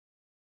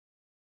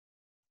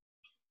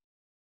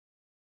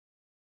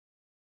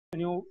Can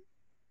you?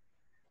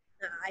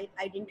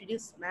 I'd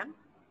introduce, ma'am.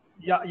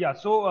 Yeah.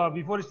 So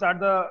before we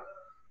start the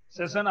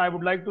session, I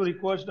would like to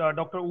request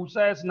Dr.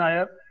 Usha S.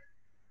 Nair,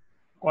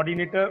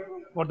 coordinator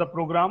for the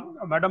program.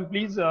 Madam,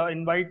 please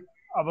invite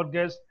our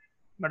guest.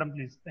 Madam,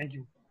 please. Thank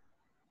you.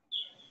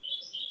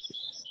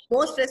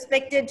 Most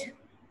respected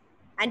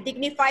and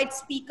dignified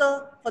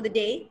speaker for the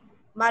day,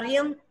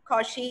 Maryam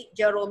Koushkie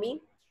Jahromi,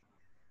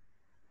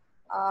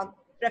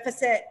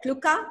 Professor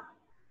Kluka,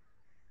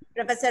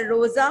 Professor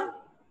Rosa,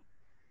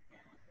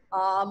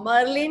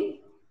 Merlin,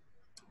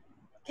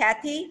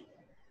 Kathy,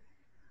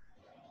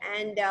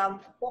 and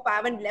hope I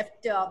haven't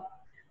left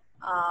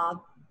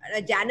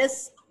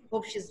Janice,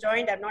 hope she's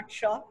joined, I'm not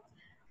sure.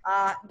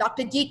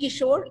 Dr. G.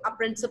 Kishore, our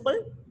principal,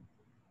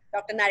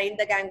 Dr.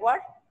 Narendra Gangwar,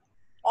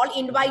 all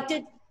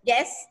invited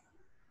guests,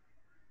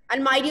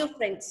 and my dear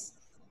friends.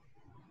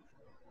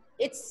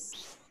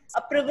 It's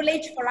a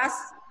privilege for us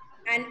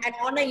and an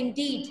honor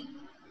indeed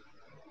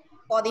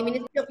for the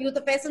Ministry of Youth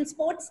Affairs and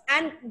Sports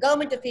and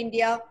Government of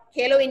India,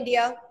 Hello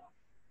India,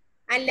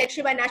 and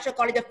Lakshmi National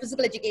College of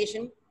Physical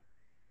Education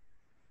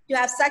to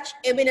have such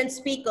eminent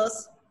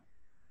speakers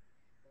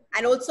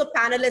and also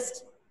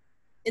panelists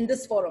in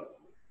this forum.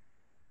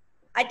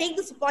 I take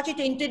this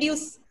opportunity to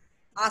introduce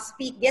our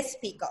guest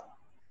speaker,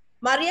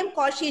 Maryam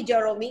Koushkie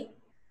Jahromi,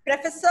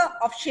 Professor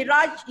of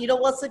Shiraz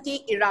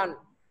University, Iran.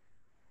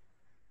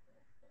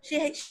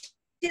 She's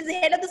the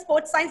head of the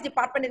Sports Science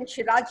Department in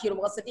Shiraz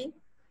University,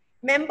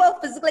 member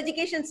of Physical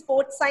Education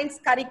Sports Science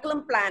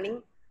Curriculum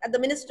Planning at the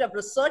Ministry of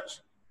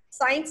Research,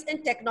 Science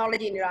and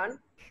Technology in Iran.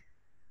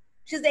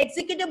 She's the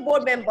executive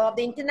board member of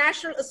the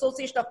International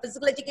Association of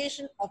Physical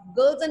Education of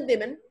Girls and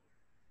Women,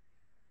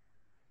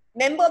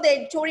 member of the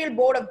editorial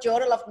board of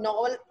Journal of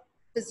Novel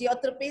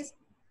Physiotherapies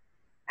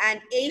and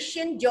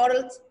Asian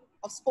Journals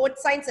of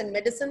Sports Science and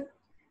Medicine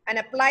and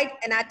Applied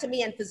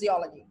Anatomy and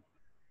Physiology.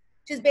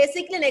 She's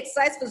basically an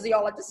exercise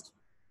physiologist.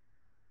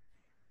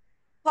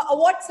 Her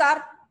awards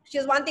are, she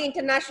has won the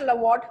international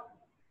award,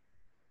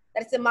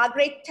 that is the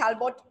Margaret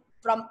Talbot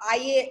from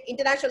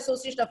International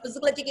Association of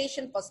Physical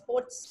Education for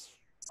Sports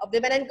of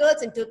Women and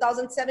Girls in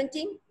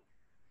 2017,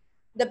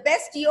 the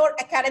Best Year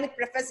Academic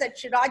Professor at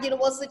Shiraz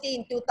University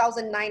in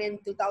 2009 and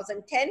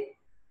 2010,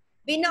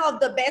 winner of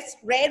the Best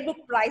Rare Book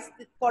Prize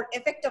for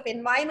Effect of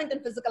Environment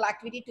and Physical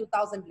Activity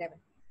 2011.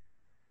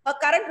 Her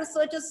current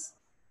researches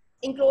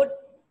include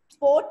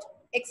sport,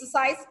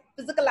 exercise,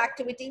 physical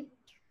activity,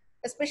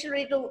 especially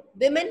related to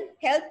women,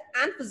 health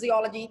and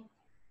physiology,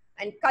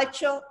 and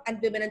culture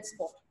and women in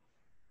sport.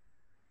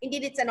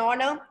 Indeed, it's an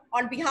honor.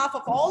 On behalf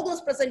of all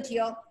those present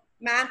here,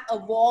 ma'am, a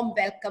warm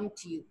welcome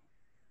to you.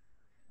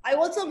 I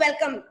also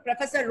welcome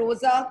Professor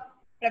Rosa,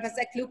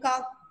 Professor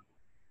Kluka,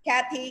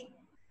 Kathy,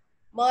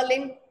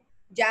 Merlin,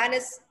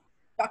 Janice,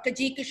 Dr.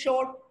 G.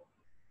 Kishore,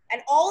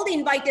 and all the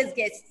invited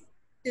guests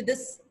to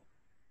this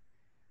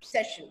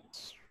session.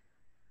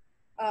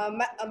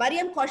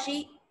 Maryam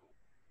Koushkie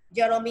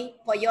Jahromi,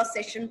 for your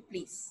session,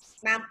 please.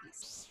 Ma'am,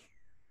 please.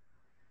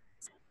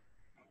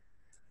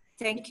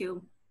 Thank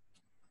you.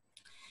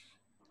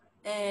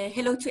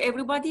 Hello to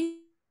everybody.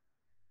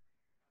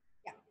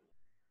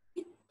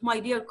 Yeah. My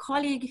dear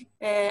colleague,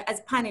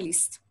 as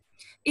panelist.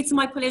 It's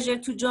my pleasure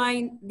to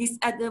join this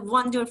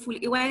wonderful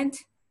event.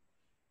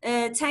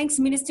 Thanks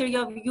Ministry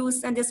of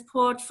Youth and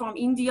Sport from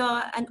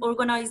India and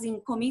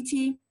organizing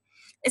committee,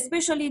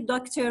 especially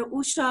Dr.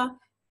 Usha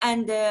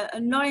and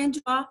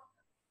Narendra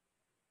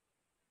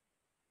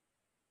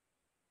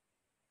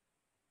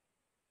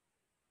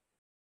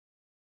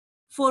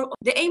for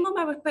the aim of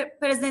our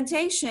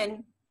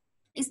presentation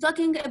is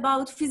talking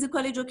about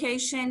physical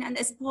education and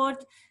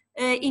sport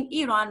in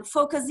Iran,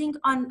 focusing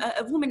on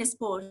women's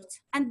sport.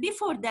 And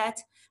before that,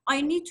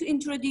 I need to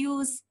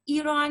introduce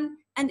Iran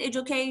and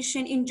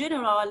education in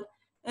general,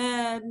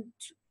 to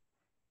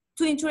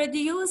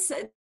introduce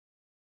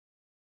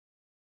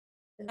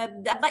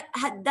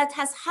that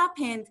has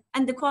happened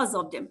and the cause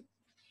of them.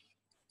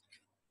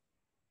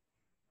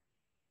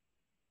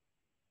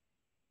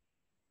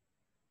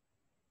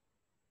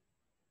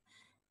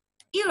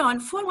 Iran,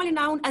 formerly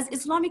known as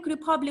Islamic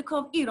Republic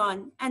of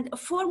Iran and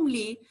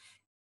formerly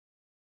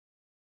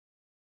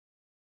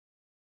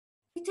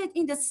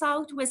in the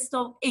southwest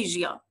of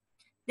Asia.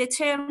 The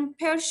term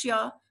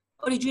Persia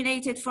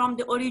originated from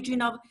the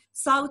origin of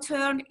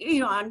southern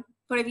Iran,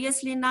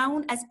 previously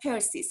known as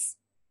Persis.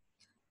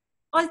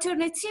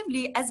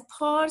 Alternatively as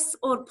Pars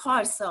or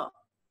Parsa.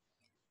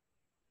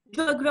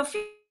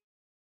 Geography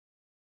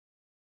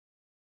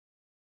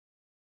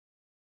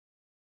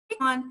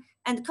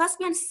and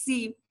Caspian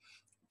Sea,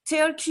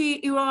 Turkey,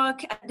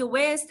 Iraq at the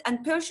west,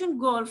 and Persian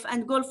Gulf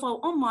and Gulf of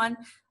Oman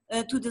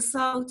to the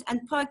south,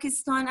 and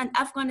Pakistan and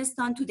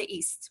Afghanistan to the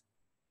east.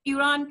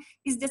 Iran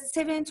is the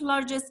 7th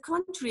largest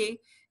country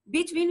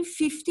between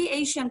 50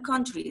 Asian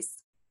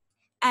countries.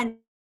 And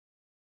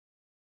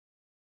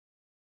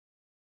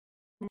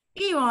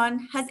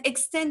Iran has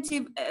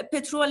extensive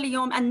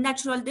petroleum and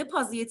natural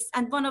deposits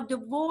and one of the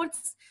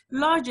world's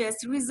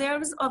largest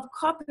reserves of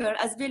copper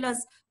as well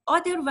as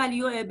other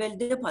valuable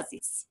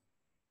deposits.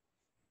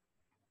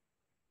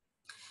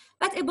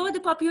 But about the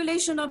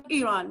population of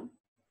Iran,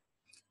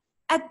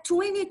 at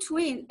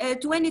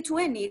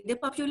 2020, the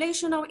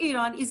population of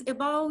Iran is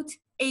about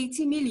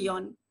 80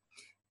 million,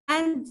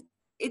 and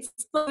its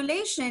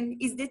population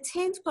is the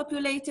 10th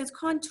populated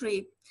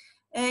country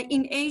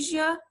in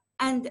Asia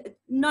and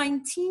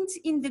 19th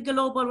in the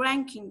global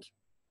ranking.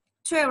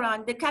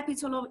 Tehran, the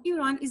capital of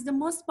Iran, is the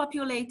most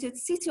populated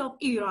city of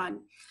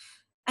Iran,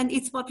 and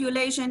its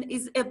population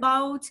is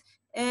about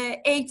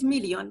 8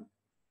 million.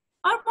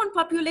 Urban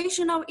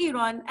population of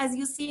Iran, as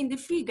you see in the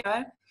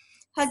figure,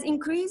 has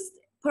increased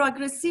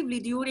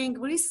progressively during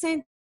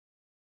recent.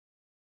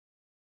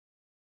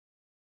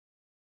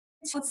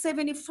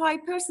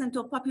 75%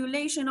 of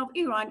population of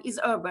Iran is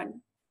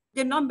urban.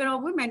 The number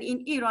of women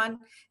in Iran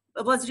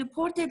was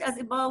reported as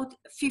about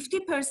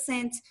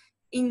 50%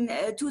 in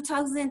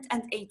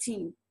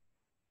 2018.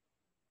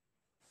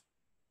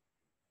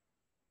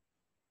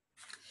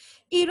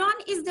 Iran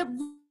is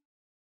the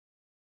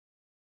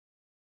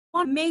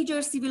one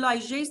major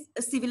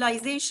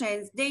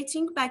civilizations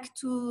dating back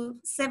to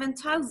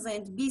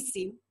 7000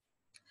 BC.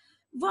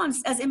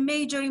 Once as a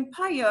major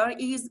empire,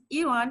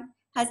 Iran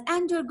has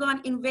undergone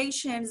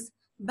invasions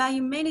by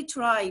many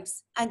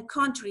tribes and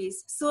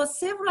countries. So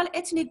several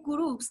ethnic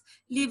groups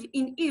live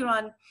in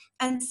Iran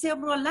and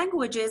several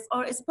languages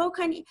are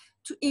spoken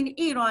in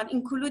Iran,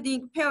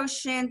 including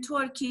Persian,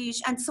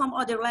 Turkish, and some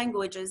other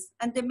languages.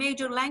 And the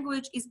major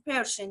language is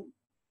Persian.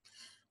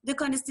 The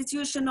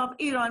Constitution of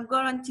Iran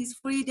guarantees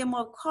freedom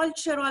of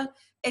cultural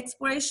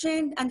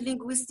expression and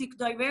linguistic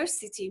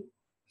diversity.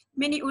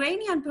 Many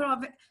Iranian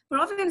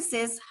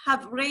provinces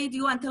have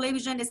radio and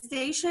television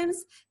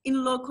stations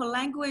in local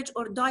language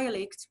or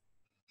dialect.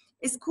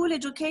 School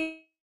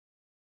education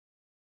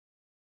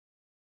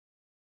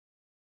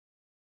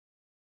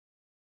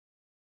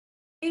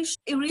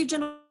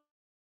regional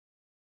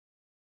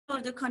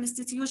the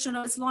Constitution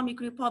of Islamic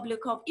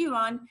Republic of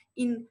Iran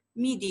in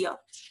media.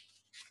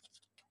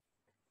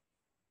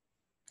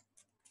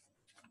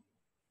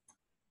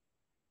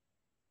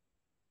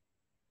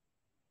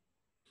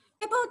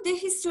 About the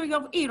history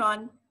of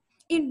Iran,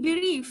 in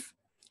brief,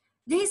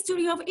 the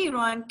history of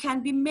Iran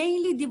can be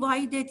mainly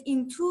divided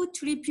into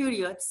three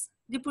periods: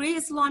 the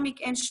pre-Islamic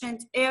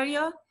ancient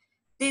area,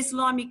 the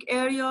Islamic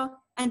area,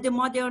 and the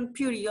modern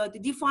period,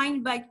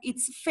 defined by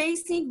its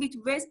facing with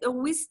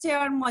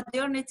Western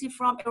modernity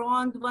from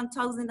around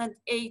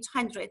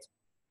 1800.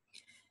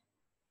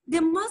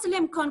 The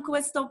Muslim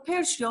conquest of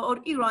Persia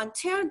or Iran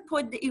turned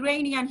toward the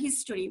Iranian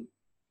history.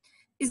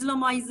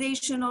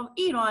 Islamization of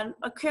Iran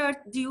occurred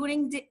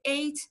during the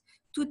 8th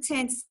to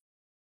 10th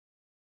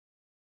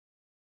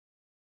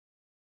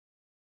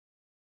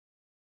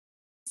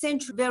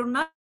century. Were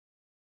not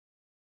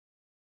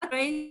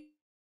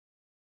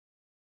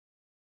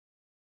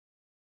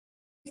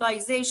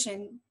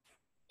civilization.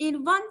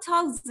 In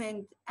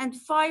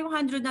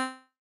 1500,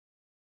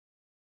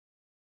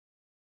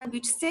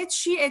 which set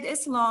Shiite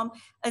Islam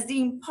as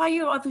the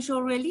empire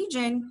official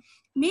religion,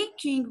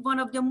 making one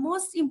of the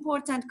most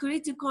important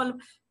critical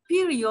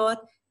period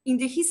in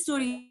the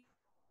history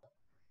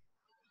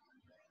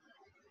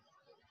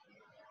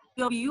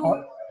of you.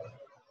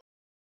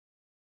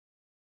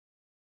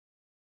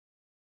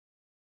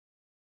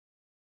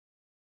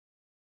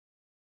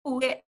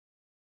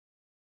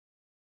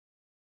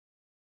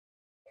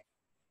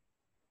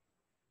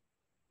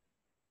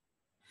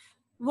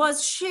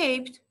 Was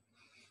shaped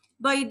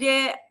by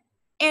the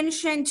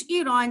ancient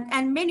Iran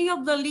and many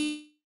of the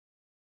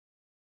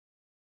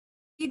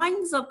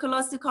lines of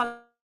classical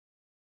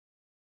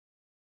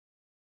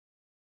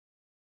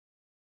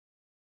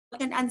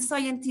and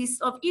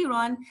scientists of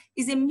Iran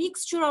is a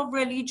mixture of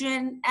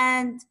religion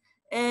and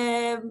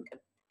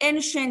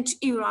ancient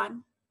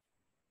Iran.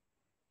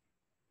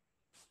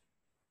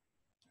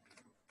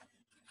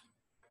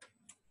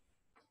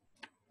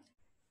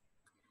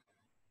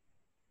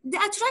 The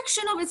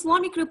attraction of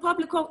Islamic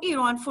Republic of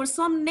Iran for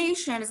some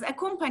nations,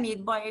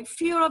 accompanied by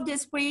fear of the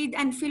spread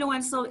and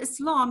influence of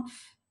Islam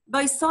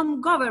by some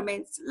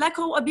governments, lack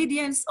of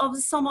obedience of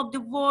some of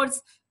the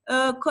world's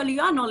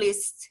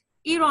colonialists,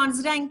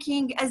 Iran's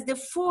ranking as the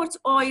 4th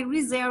oil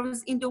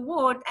reserves in the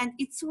world, and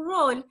its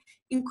role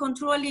in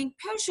controlling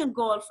Persian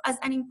Gulf as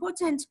an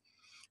important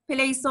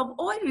place of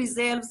oil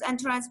reserves and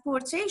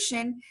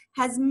transportation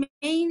has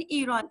made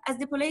Iran as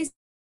the place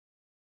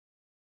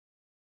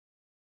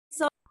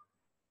of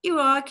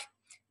Iraq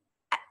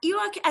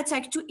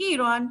attack to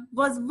Iran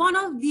was one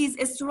of these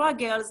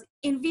struggles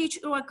in which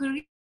Iraq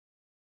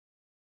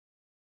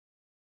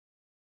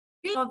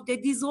of the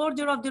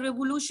disorder of the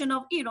revolution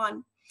of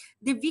Iran,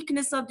 the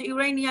weakness of the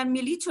Iranian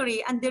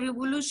military, and the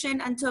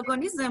revolution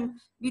antagonism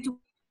between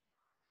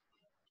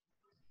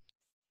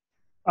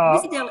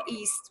the Middle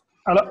East.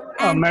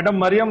 Madam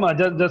Maryam,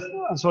 just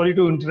sorry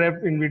to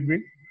interrupt in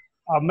between.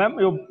 Ma'am,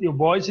 your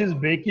voice is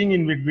breaking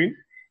in between.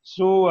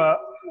 So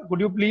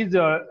could you please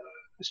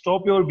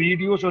stop your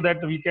video so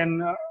that we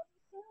can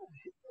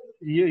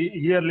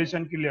hear,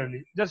 listen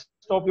clearly. Just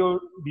stop your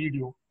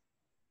video.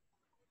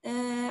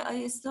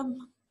 I stop.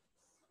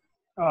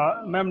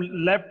 Ma'am,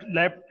 left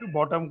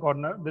bottom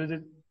corner. There is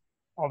a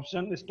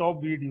Option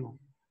stop video.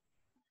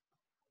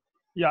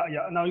 Yeah,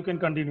 yeah. Now you can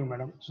continue,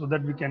 madam, so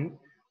that we can.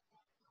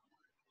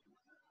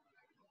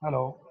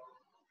 Hello.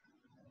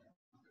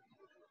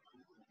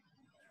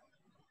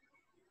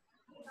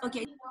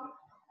 Okay.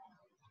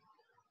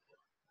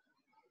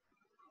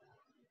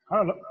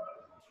 Hello.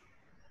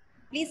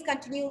 Please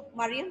continue,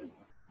 Maryam.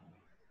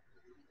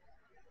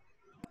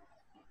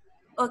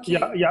 Okay.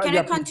 Yeah, yeah, Can yeah.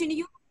 I Please.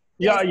 continue?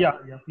 Yeah, Yes. yeah,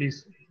 yeah.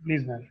 Please,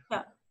 please, ma'am.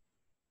 Yeah.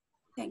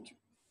 Thank you.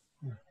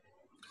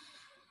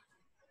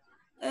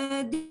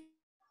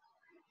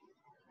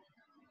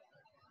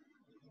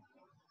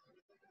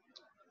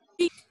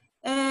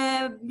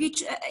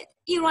 Which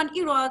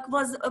Iraq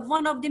was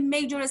one of the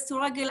major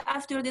struggle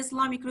after the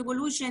Islamic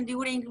Revolution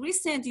during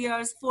recent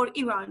years for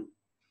Iran.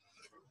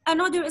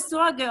 Another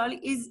struggle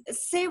is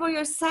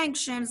severe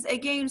sanctions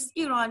against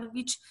Iran,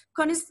 which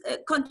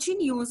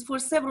continues for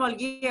several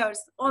years,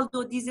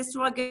 although these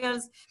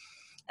struggles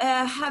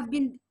have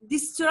been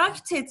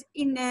destructive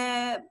in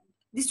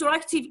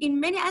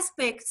many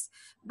aspects,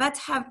 but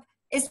have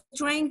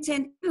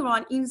strengthened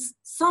Iran in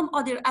some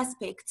other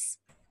aspects.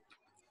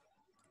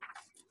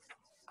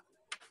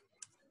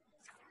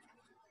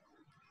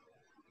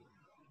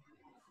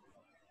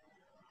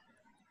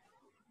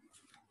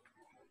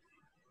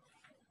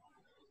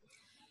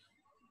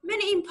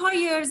 Many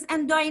empires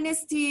and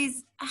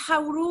dynasties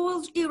have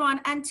ruled Iran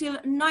until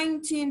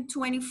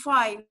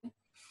 1925.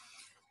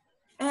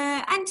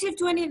 Until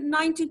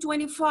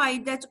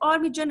 1925, that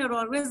Army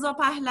General Reza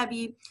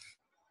Pahlavi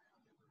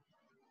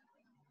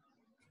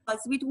was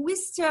with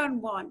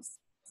Western ones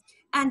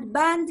and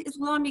banned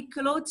Islamic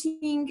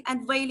clothing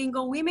and veiling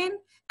of women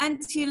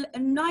until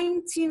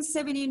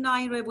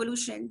 1979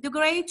 revolution. The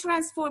great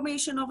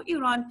transformation of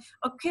Iran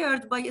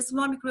occurred by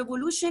Islamic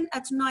revolution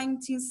at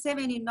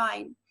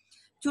 1979.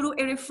 Through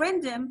a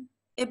referendum,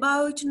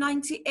 about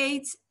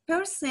 98%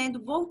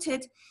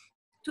 voted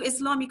to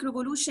Islamic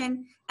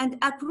revolution and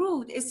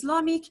approved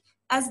Islamic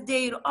as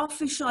their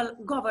official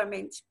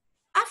government.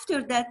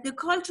 After that, the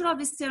culture of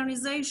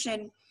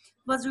Westernization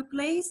was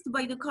replaced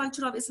by the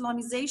culture of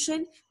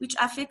Islamization, which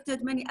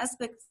affected many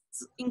aspects,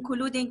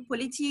 including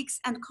politics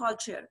and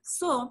culture.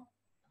 So,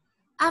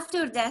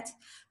 after that,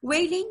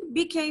 veiling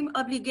became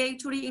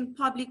obligatory in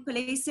public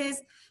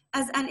places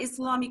as an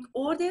Islamic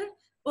order,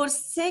 or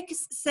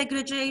sex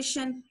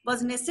segregation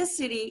was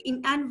necessary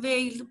in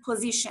unveiled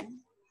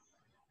position.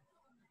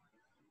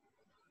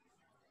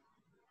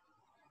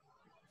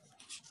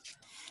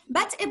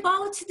 But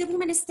about the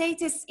women's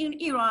status in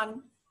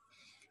Iran,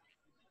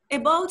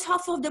 about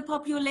half of the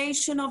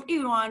population of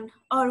Iran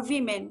are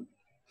women.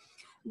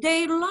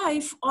 Their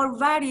life are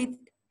varied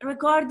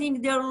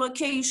regarding their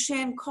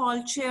location,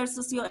 culture,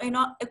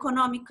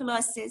 socio-economic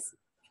classes.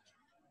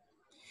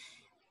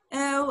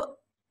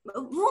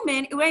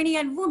 Women,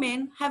 Iranian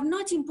women, have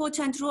not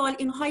important role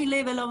in high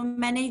level of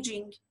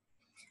managing.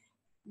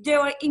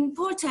 Their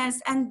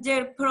importance and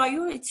their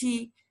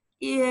priority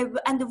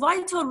and the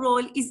vital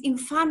role is in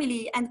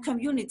family and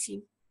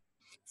community.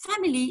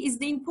 Family is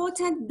the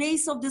important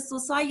base of the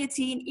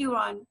society in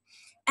Iran,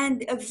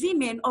 and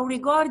women are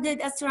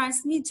regarded as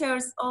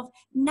transmitters of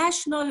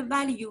national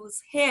values,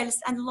 health,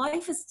 and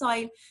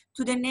lifestyle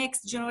to the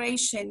next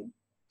generation.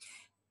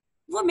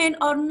 Women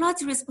are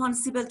not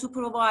responsible to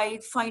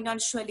provide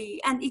financially,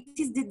 and it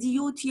is the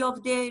duty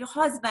of their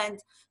husband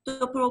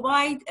to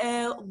provide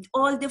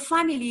all the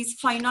families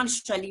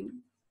financially.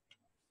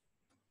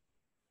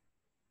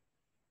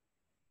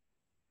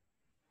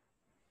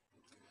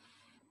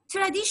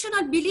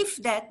 Traditional belief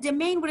that the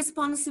main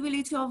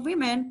responsibility of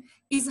women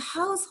is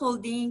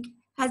householding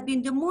has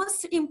been the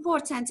most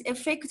important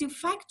effective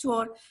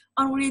factor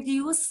on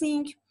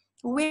reducing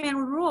women's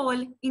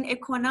role in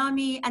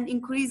economy and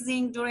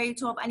increasing the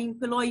rate of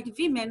unemployed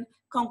women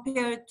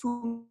compared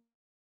to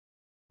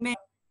men.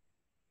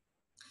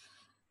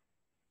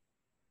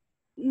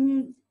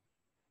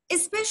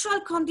 Special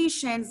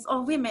conditions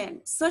of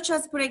women, such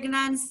as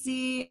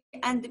pregnancy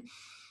and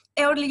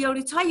earlier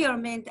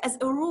retirement as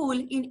a rule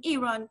in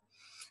Iran,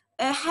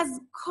 has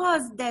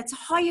caused that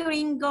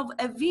hiring of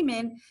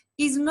women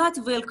is not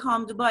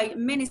welcomed by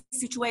many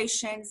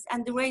situations,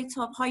 and the rate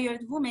of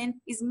hired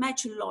women is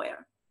much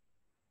lower.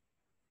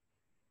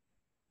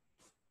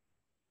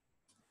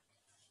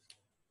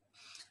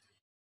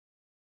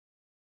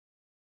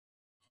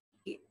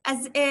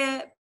 As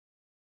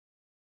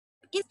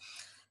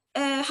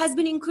has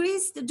been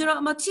increased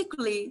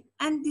dramatically,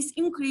 and this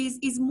increase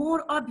is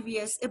more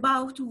obvious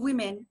about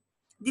women.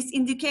 This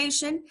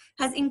indication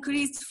has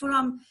increased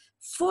from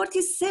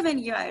 47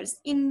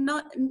 years in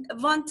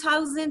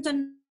 1000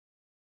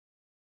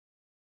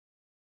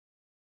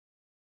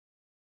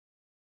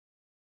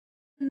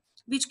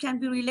 which can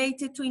be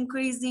related to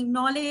increasing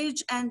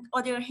knowledge and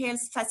other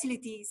health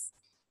facilities.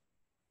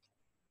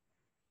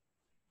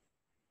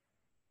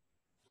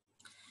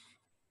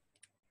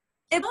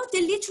 About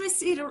the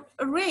literacy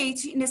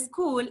rate in a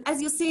school,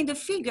 as you see in the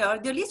figure,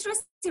 the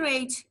literacy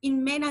rate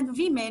in men and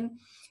women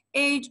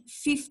age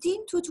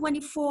 15 to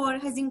 24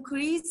 has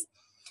increased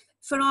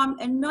from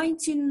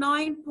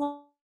 99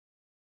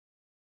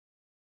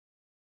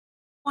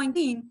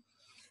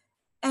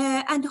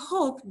 and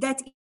hope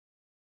that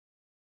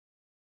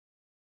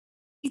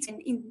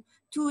in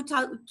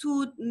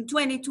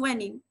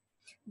 2020,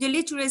 the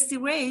literacy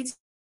rate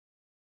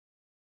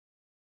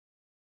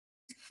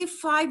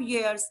 5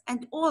 years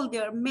and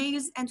older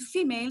males and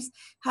females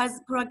has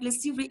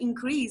progressively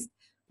increased,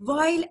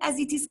 while as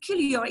it is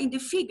clear in the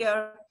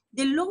figure,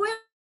 the lower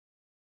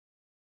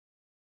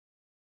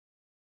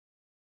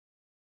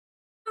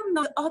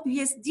no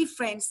obvious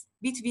difference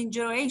between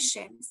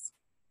generations.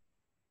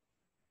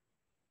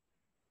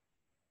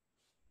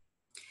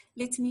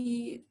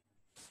 You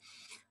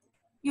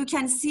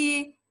can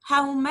see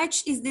how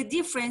much is the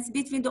difference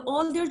between the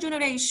older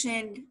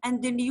generation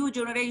and the new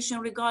generation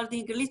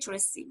regarding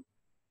literacy.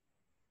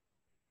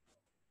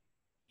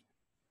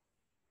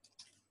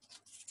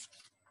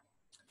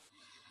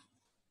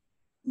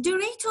 The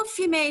rate of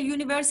female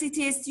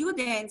university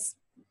students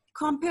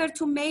compared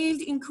to male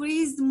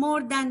increased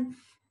more than,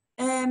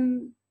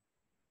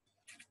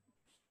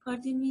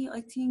 pardon me,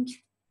 I think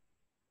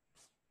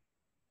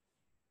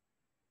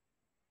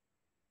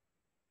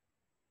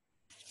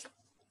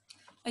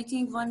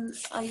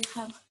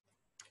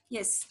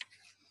yes.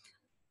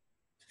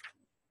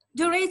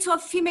 The rate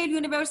of female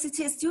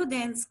university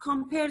students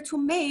compared to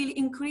male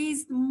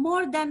increased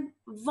more than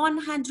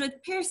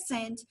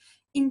 100%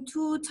 in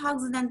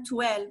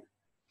 2012.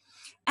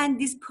 And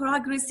this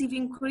progressive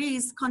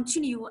increase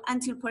continues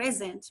until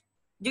present.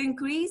 The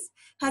increase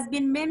has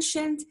been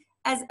mentioned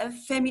as a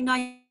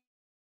feminization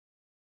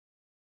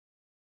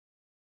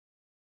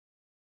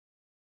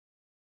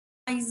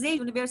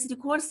university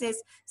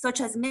courses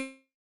such as medicine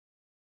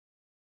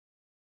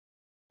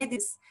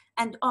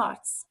and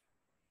arts,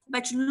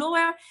 but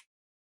lower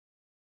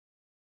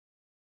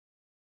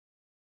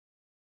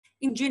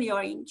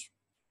engineering.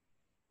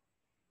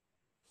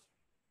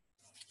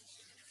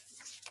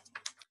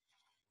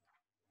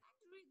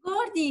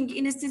 Regarding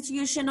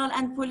institutional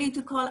and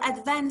political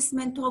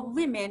advancement of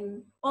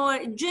women,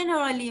 or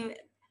generally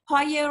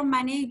higher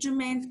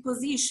management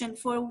position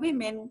for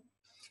women,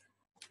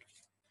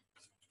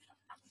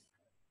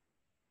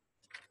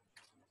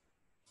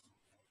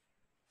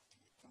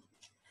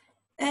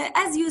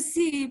 as you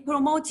see,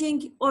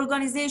 promoting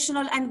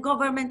organizational and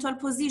governmental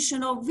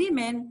position of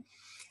women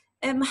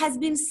has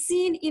been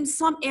seen in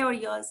some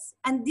areas,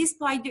 and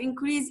despite the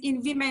increase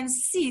in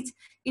women's seats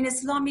in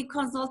Islamic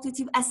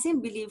Consultative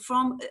Assembly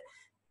from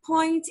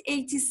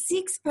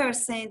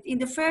 0.86% in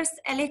the first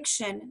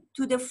election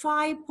to the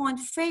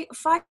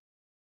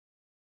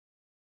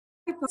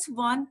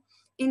 5.5%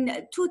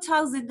 in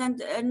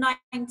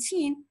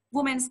 2019,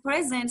 women's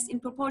presence in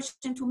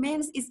proportion to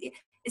men's is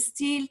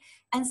still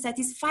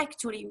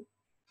unsatisfactory.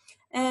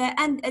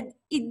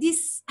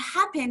 This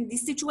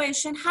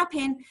situation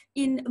happened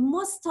in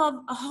most of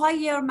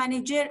higher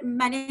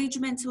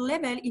management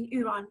level in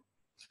Iran.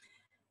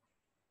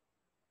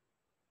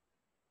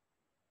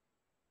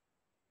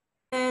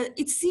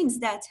 It seems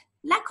that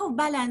lack of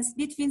balance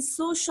between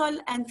social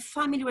and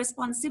family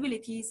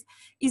responsibilities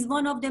is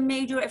one of the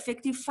major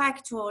effective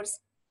factors.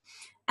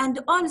 And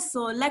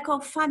also lack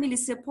of family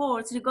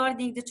support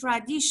regarding the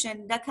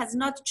tradition that has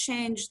not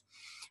changed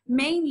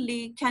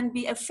mainly can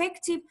be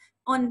effective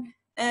on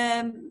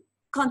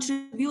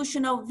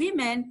contribution of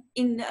women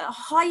in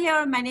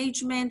higher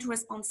management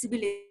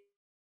responsibility.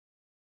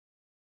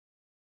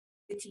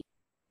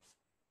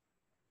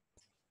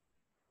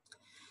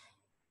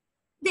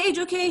 The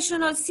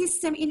educational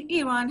system in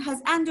Iran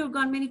has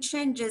undergone many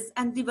changes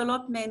and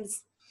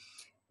developments.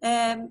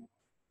 The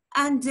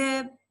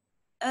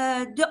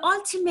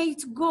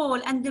ultimate goal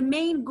and the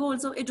main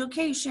goals of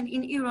education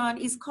in Iran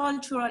is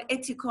cultural,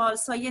 ethical,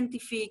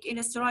 scientific,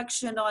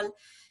 instructional,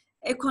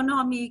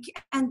 economic,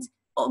 and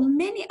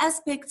many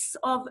aspects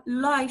of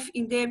life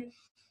in the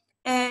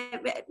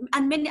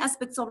many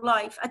aspects of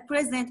life. At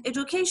present,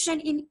 education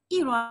in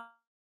Iran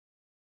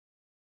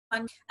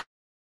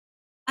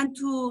and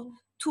to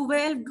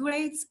 12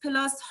 grades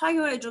plus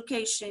higher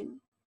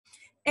education.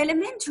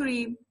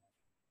 Elementary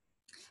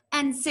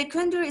and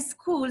secondary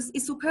schools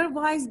is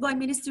supervised by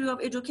Ministry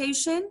of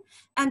Education,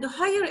 and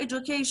higher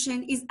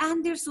education is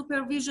under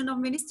supervision of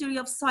Ministry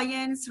of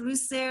Science,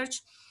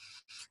 Research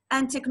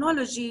and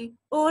Technology,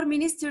 or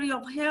Ministry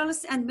of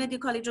Health and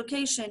Medical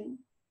Education.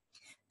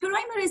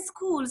 Primary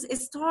schools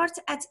start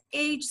at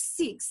age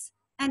 6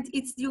 and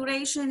its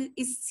duration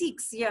is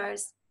 6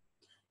 years.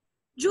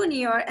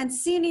 Junior and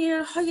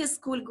senior high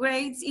school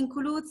grades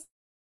include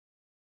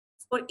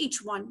for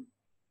each one.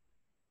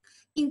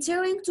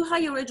 Entering to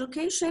higher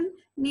education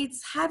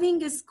needs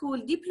having a school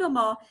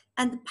diploma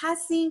and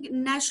passing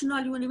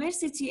national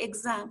university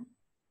exam.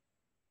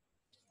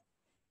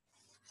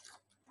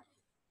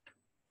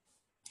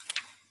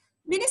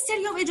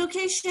 Ministry of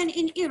Education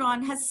in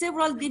Iran has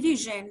several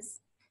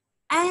divisions,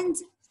 and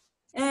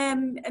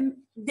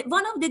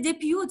one of the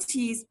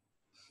deputies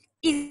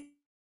is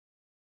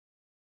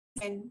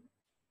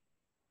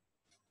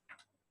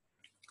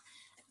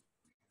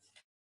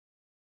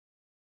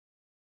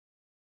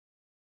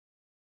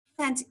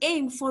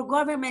aim for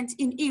government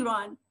in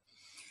Iran.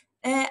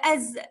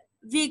 As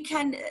we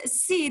can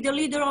see the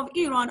leader of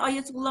Iran,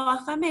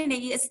 Ayatollah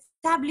Khamenei,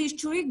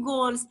 established 3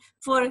 goals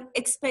for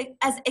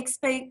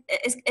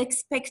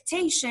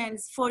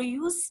expectations for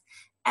youth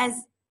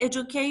as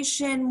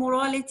education,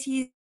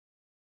 morality.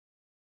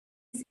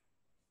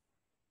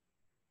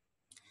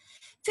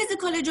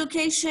 Physical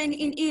education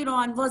in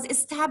Iran was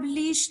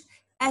established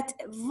at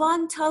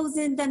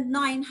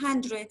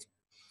 1900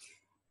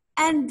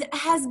 and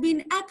has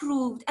been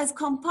approved as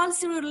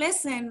compulsory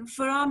lesson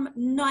from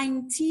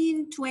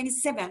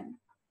 1927.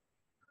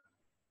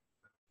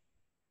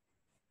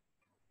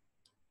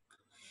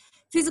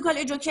 Physical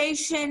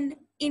education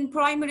in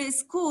primary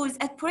schools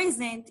at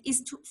present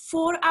is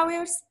 4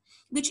 hours,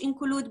 which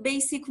include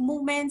basic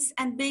movements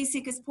and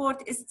basic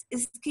sport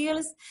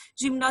skills.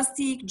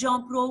 Gymnastics,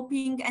 jump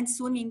roping, and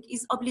swimming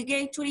is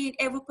obligatory in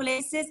every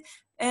places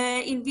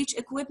in which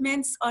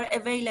equipments are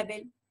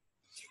available.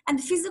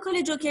 And physical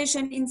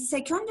education in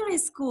secondary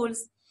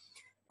schools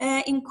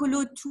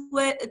include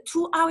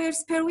 2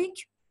 hours per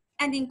week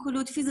and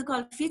include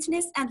physical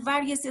fitness and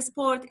various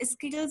sport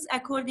skills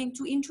according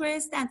to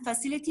interest and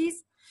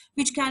facilities,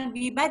 which can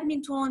be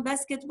badminton,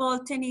 basketball,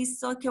 tennis,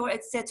 soccer,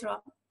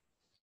 etc.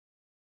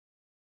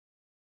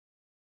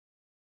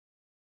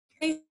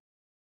 2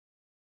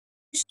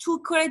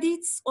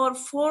 credits or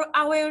 4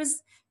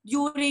 hours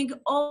during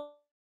all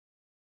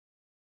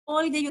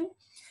the year,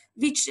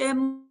 which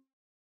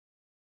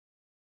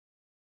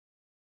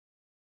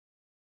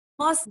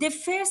the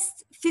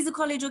first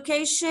physical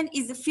education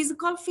is a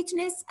physical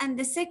fitness, and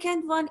the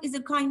second one is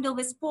a kind of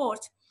a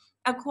sport.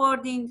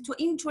 According to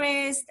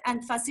interest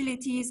and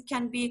facilities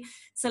can be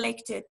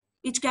selected,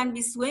 which can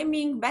be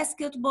swimming,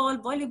 basketball,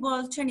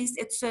 volleyball, tennis,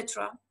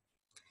 etc.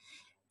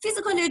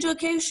 Physical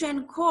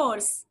education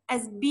course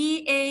as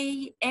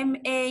BA,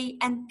 MA,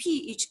 and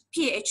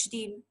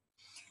PhD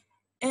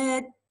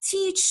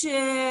teach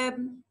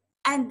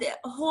and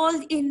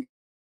hold in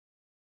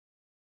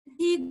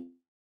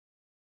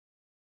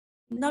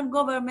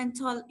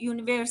non-governmental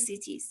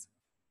universities.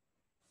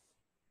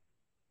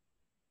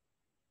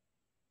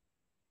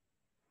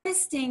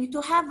 Interesting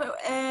to have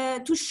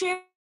to share.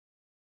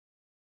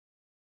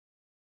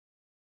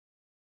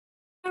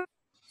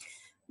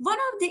 One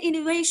of the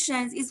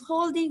innovations is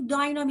holding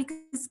dynamic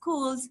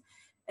schools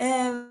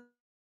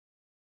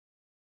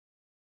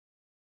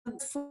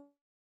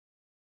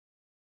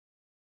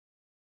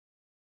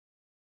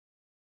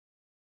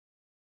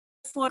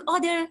for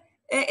other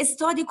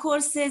study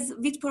courses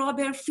with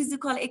proper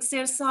physical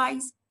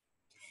exercise,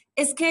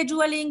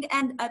 scheduling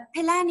and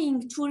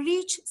planning to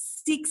reach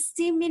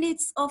 60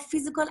 minutes of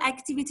physical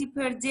activity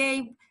per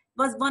day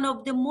was one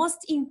of the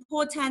most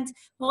important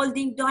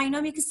holding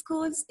dynamic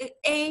schools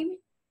aim.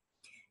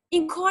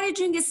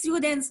 Encouraging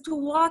students to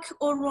walk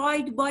or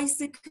ride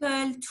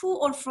bicycle to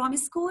or from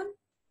school.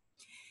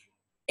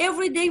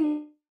 Everyday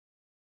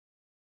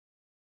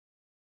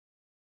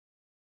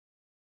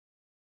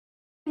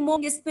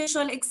more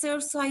special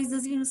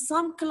exercises in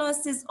some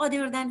classes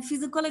other than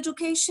physical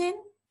education.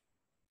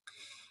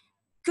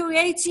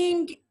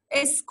 Creating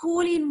a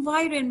school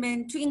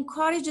environment to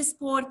encourage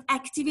sport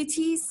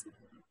activities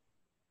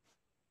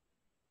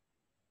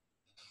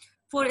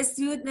for a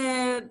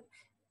student,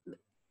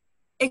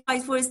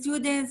 for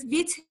students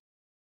with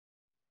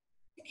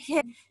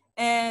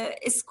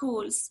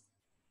schools.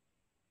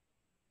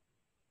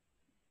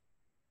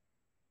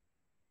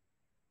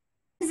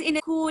 In a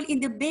school, in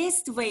the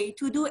best way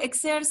to do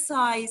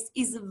exercise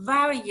is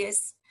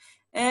various.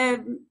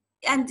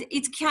 And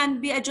it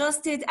can be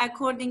adjusted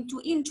according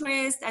to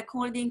interest,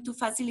 according to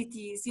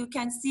facilities. You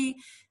can see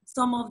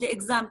some of the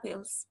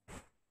examples.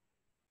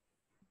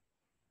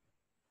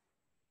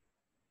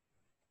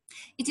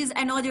 It is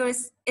another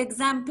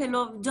example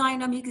of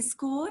dynamic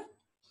school.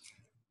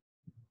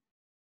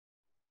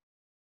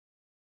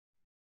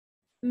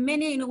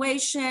 Many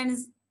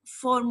innovations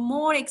for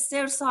more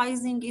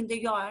exercising in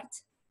the yard.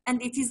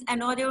 And it is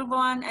another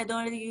one,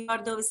 another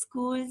yard of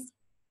schools.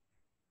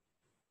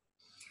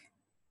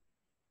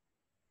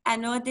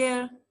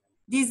 Another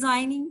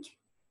designing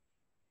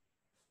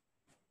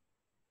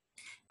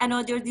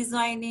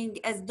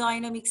as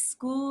dynamic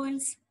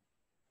schools.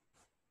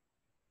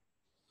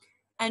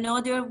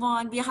 Another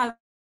one we have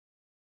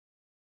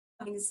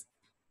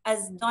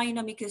as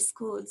dynamic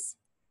schools.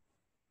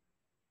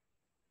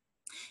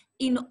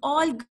 In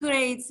all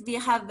grades, we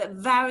have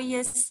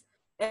various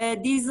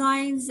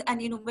designs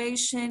and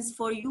innovations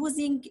for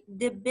using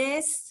the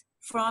best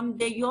from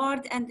the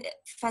yard and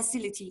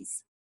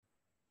facilities.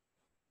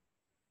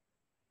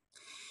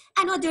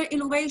 Another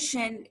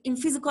innovation in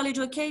physical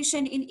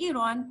education in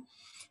Iran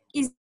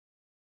is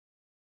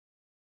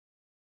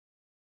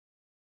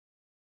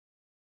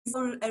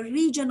a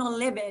regional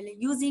level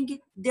using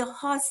the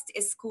host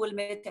school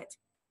method.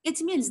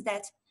 It means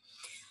that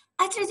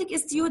athletic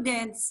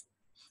students,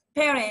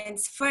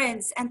 parents,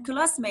 friends, and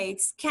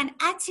classmates can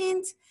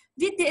attend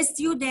with the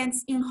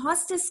students in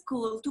host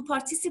school to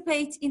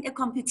participate in a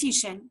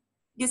competition.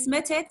 This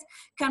method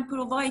can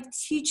provide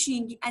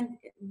teaching and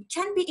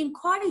can be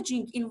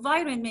encouraging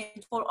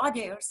environment for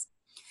others.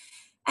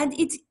 And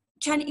it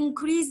can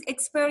increase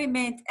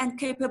experiment and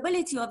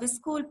capability of the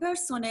school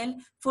personnel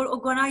for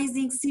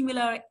organizing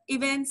similar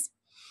events.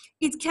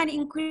 It can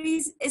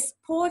increase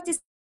sport,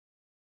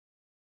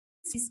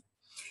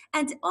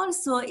 and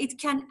also it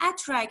can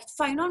attract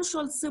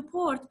financial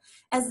support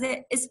as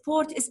the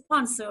sport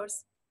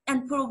sponsors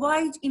and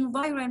provide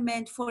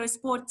environment for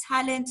sport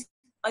talent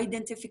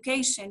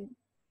identification.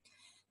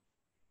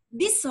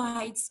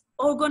 Besides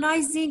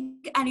organizing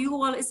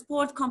annual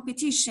sport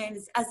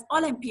competitions as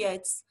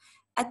Olympiads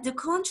at the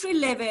country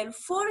level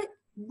for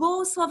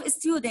both of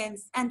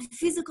students and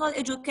physical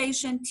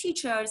education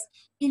teachers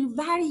in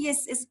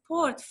various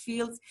sport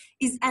fields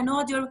is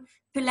another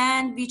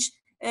plan which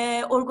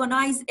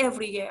organized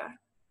every year.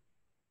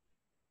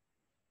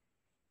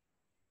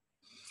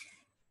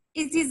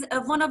 It is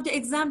one of the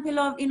example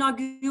of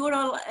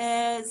inaugural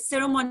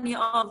ceremony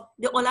of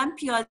the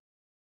Olympiad.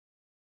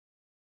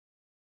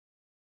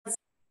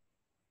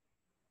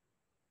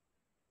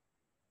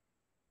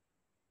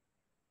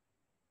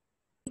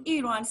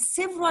 In Iran,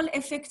 several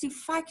effective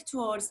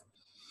factors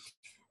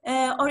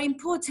are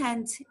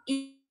important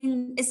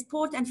in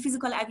sport and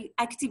physical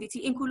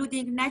activity,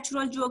 including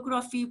natural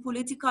geography,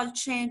 political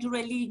change,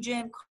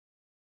 religion,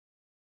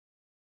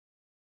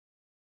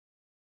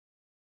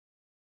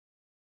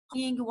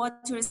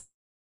 water,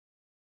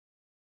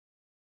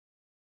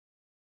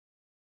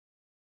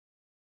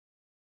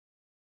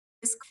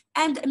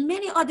 and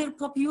many other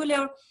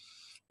popular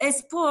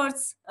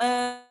sports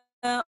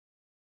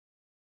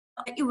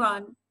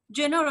Iran.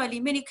 Generally,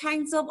 many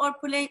kinds of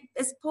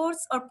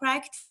sports are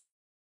practiced.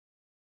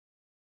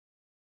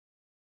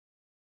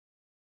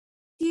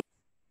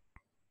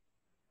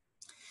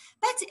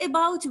 But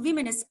about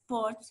women's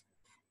sport,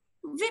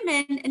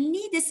 women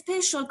need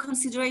special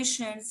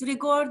considerations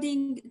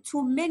regarding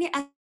to many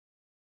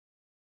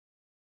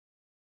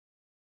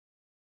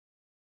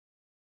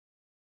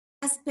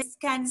aspects,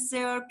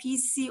 cancer,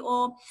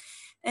 PCO.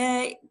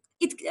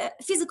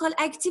 Physical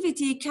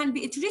activity can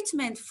be a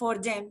treatment for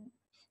them.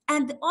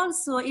 And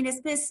also in a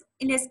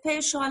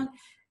special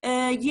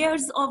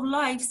years of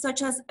life,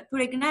 such as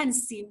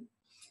pregnancy,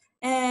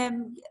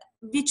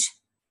 which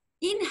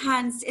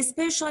enhance a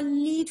special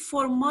need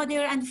for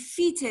mother and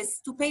fetus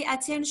to pay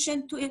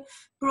attention to a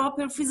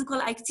proper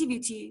physical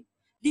activity.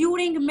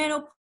 During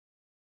menopause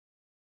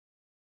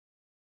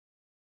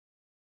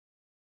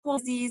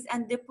disease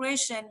and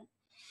depression,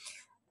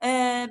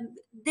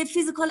 the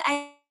physical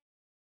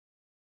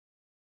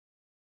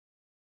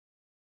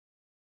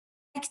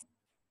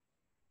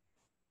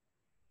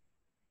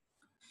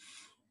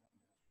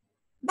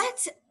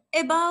but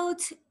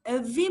about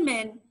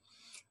women,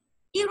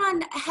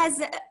 Iran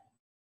has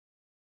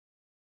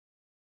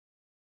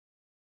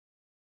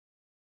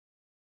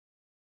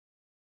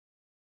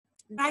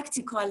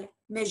practical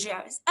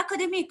measures.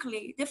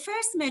 Academically, the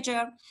first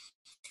measure,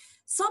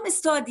 some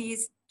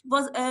studies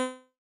was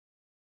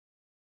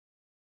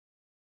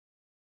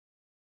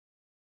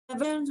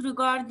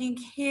regarding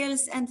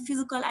health and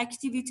physical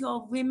activity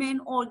of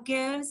women or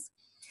girls,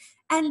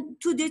 and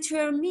to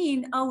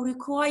determine our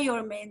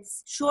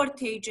requirements,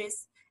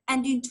 shortages,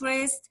 and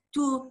interest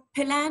to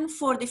plan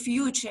for the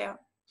future,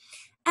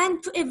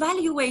 and to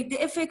evaluate the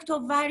effect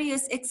of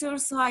various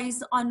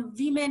exercise on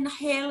women's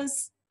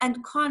health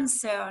and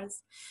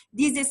concerns.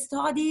 These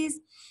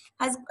studies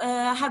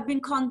have been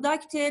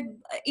conducted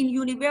in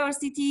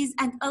universities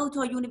and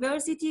auto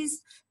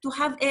universities to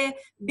have a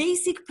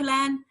basic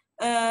plan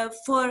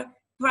for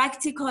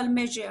practical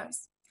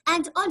measures.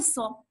 And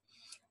also,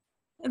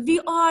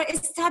 we are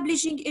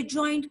establishing a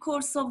joint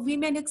course of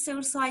women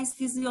exercise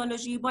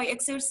physiology by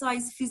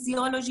exercise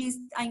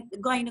physiologists and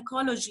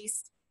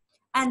gynecologists,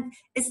 and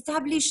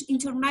establish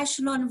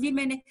international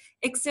women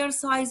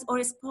exercise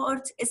or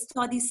sport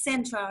study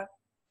center.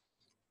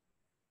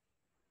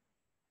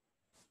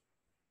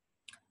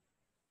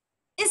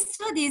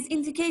 Studies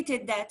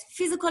indicated that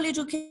physical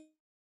education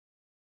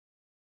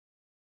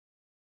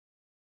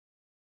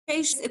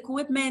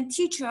equipment,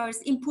 teachers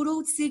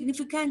improved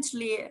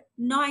significantly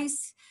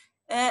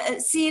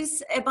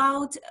since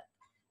about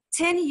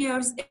 10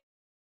 years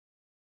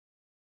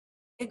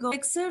ago.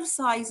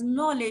 Exercise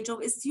knowledge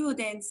of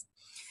students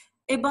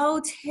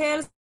about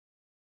health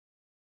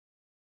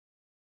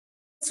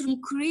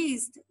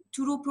increased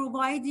through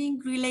providing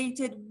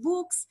related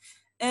books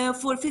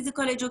for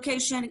physical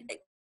education.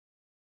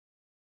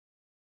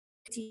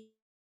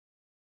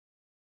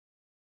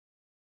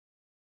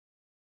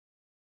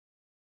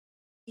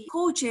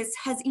 Coaches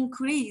has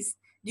increased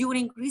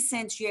during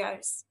recent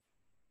years.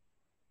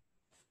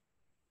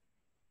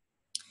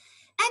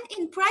 And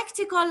in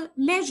practical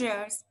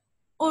measures,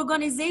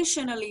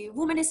 organizationally,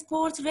 women's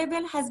sport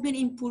level has been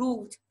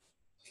improved.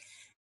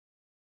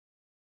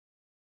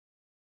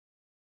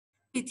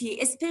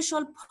 A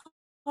special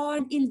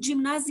part in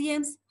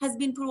gymnasiums has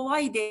been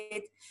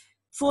provided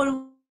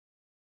for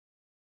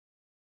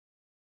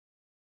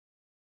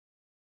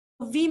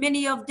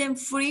many of them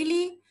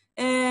freely,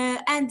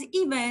 and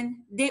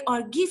even they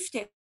are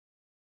gifted.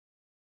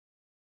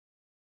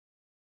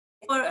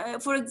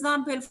 For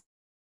example,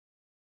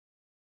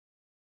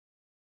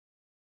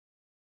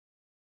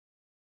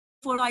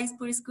 for size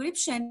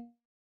prescription.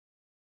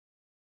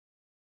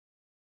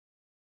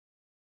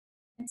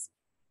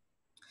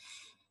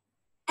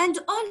 And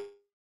also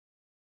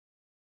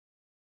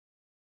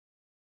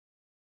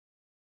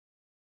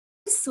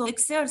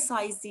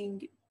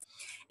exercising.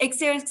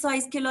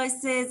 Exercise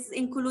classes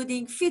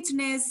including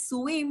fitness,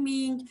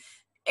 swimming,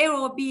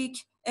 aerobic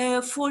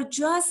for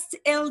just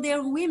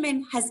elder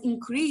women has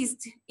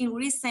increased in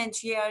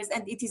recent years,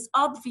 and it is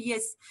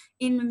obvious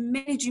in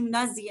many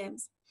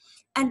gymnasiums.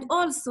 And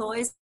also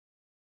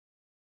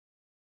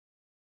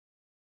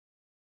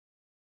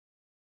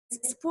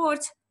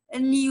sport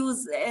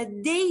news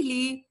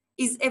daily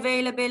is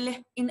available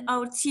in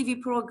our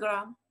TV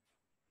program.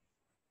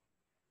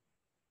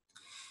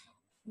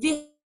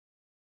 We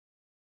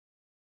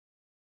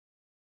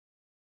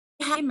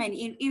women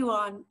in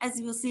Iran, as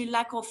you see,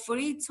 lack of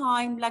free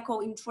time, lack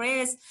of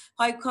interest,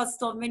 high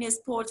cost of many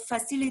sport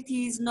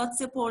facilities, not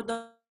support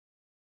of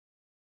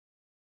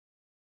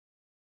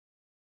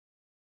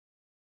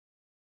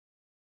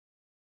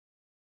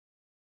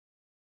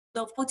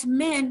both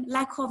men,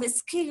 lack of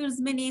skills,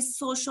 many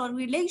social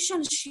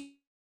relationships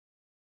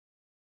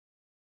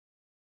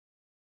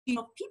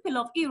of people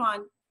of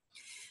Iran,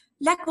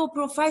 lack of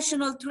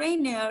professional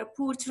trainer,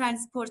 poor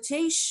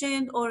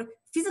transportation or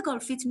physical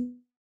fitness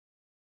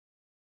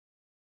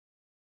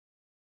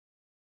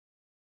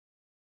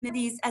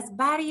as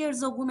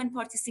barriers of women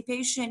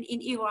participation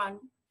in Iran.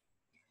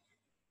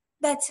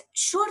 That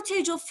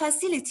shortage of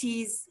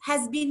facilities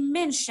has been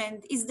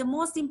mentioned is the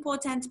most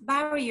important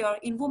barrier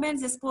in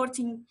women's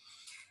sporting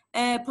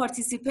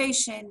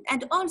participation,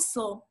 and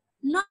also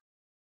not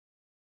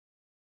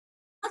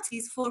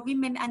for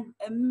women and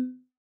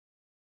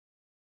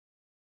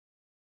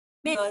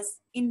males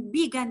in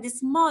big and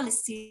small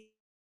cities,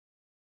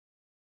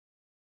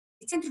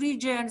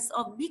 regions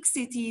of big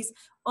cities,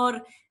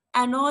 or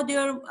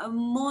another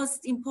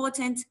most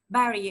important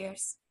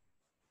barriers.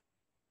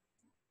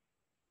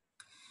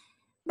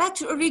 But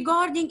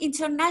regarding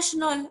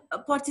international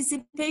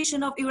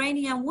participation of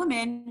Iranian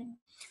women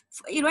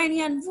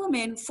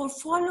for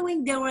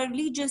following their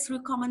religious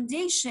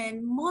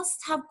recommendation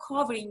must have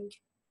covering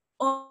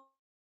or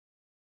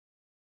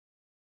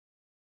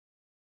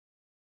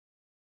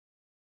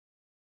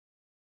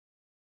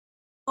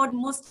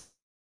most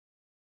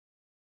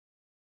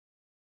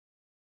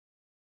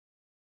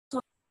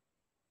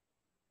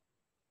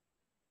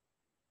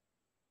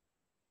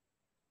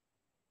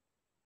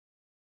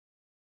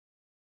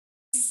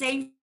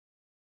safe.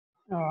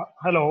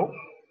 Hello.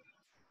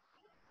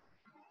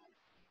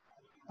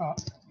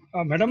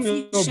 Madam,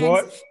 your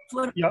boy.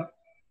 Yeah.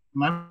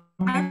 Ma'am,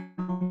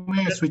 you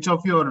may switch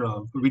off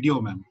your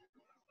video, ma'am.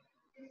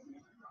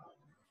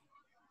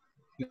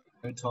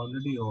 It's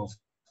already off.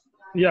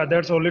 Yeah,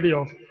 that's already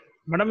off.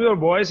 Madam, your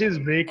voice is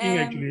breaking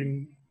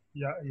actually.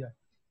 Yeah.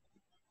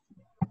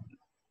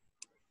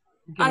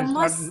 I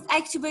must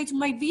activate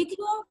my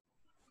video.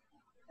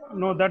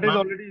 No, that is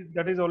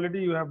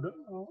already you have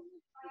done.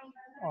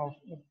 Off.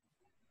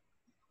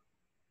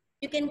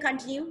 You can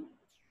continue.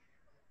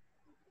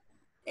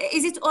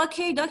 Is it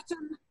okay, Doctor?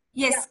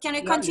 Yes, Yeah. can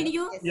I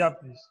continue? Yes. Yeah,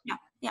 please.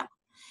 Yeah.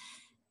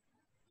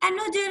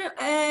 Another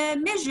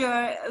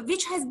measure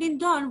which has been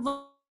done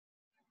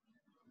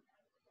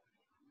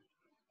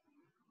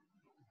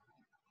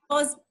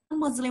was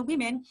Muslim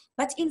women,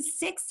 but in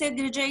sex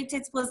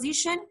segregated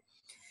position,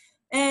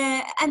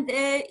 and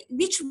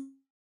which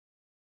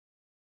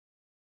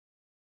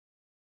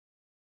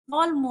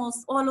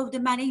almost all of the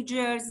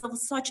managers of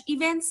such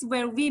events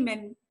were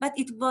women, but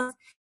it was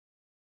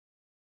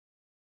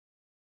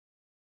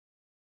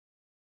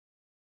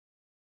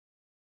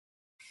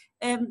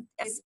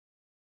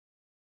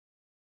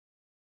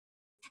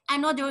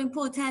another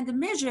important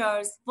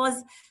measures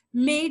was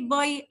made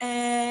by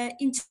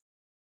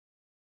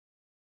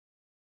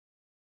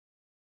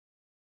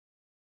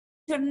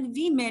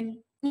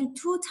women in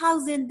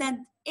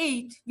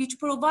 2008, which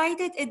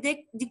provided a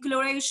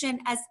declaration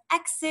as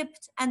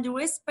accept and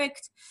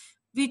respect,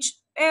 which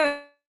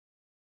urged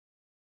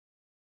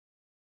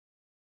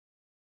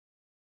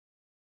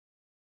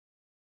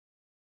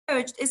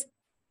a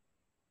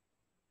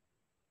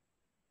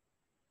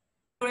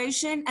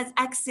declaration as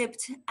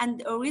accept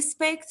and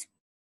respect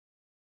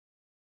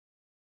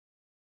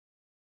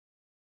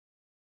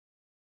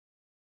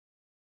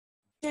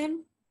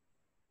and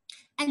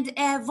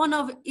one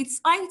of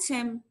its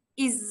item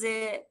is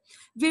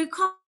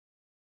welcome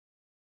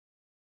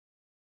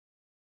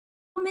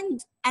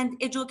and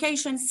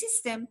education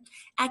system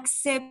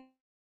accept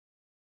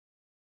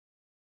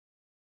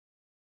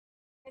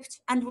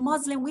and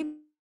Muslim women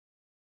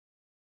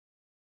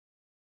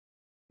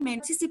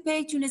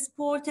participate in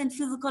sport and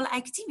physical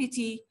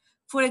activity.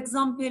 For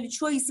example,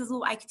 choices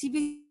of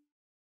activity.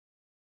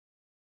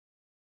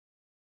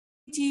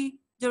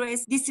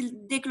 This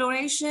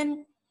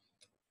declaration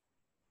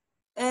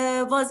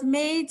was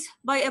made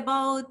by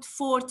about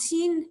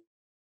 14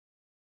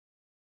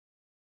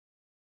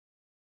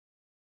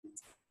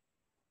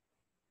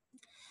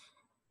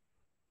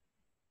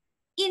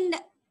 in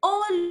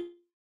all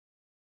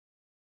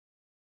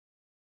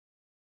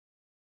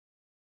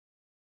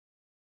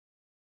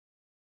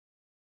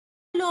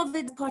of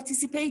it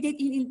participated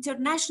in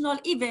international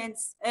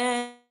events,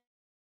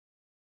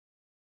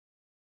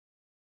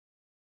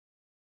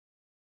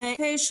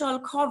 special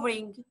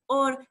covering,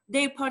 or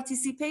their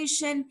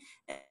participation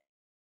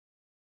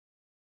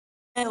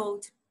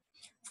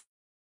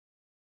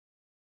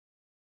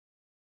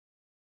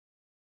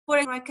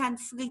for track and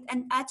field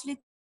and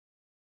athletics,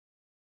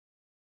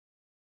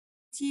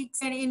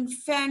 and in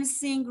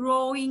fencing,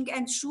 rowing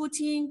and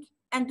shooting,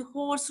 and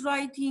horse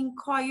riding,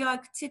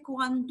 kayak,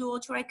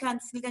 taekwondo, track and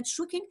field and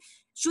shooting,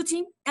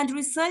 and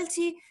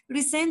recently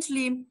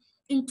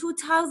in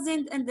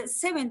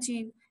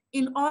 2017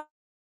 in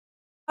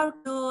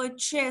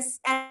chess,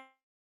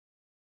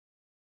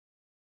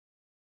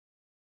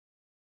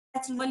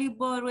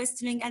 volleyball,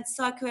 wrestling, and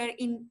soccer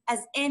as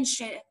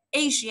ancient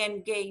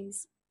Asian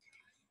games.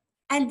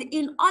 And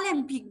in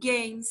Olympic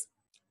Games,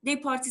 they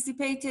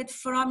participated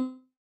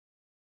from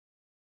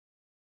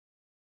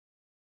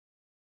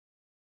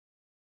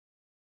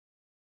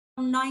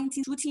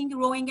 90 shooting,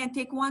 rowing, and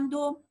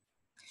taekwondo,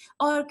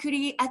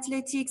 archery,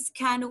 athletics,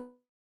 canoeing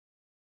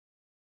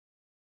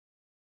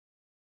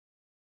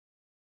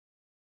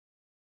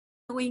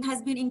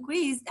has been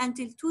increased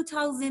until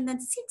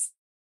 2006.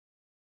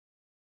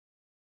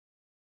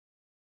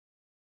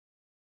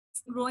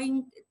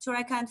 Rowing,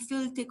 track and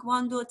field,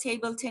 taekwondo,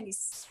 table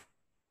tennis.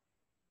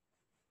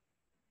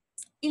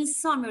 In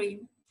summary,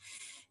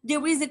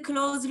 there is a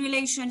close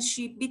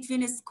relationship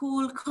between a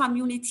school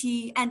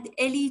community and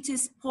elite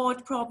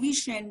sport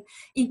provision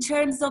in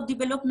terms of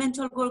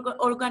developmental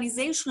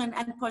organization,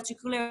 and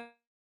particular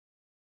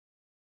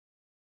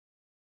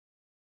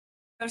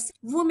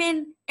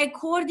women,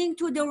 according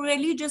to the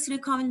religious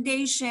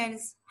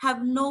recommendations,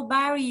 have no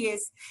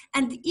barriers,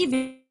 and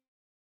even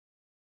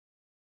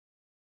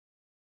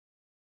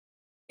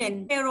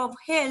care of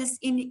health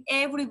in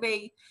every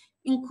way,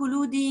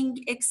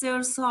 including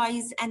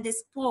exercise and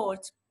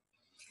sport.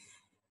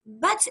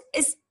 But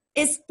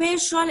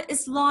special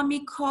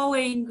Islamic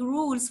covering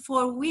rules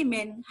for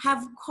women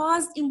have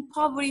caused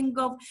empowering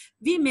of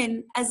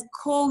women as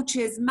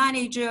coaches,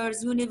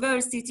 managers,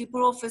 university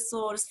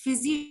professors,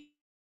 physicians.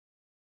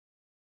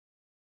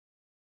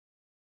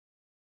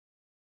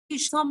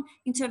 Some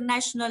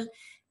international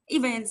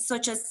events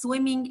such as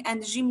swimming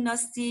and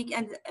gymnastics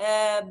and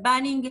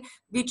banning,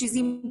 which is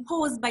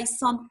imposed by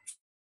some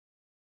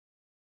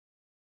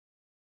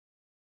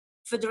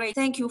federations.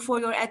 Thank you for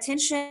your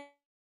attention.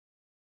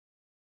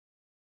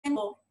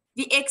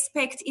 We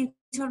expect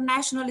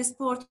international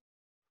sport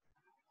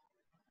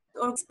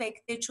or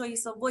expect the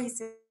choice of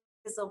voices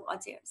of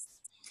others.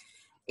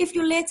 If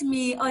you let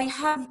me, I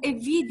have a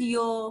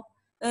video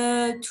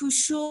to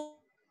show.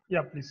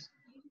 Yeah, please.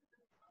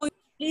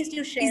 Please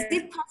do share. Is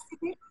it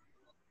possible?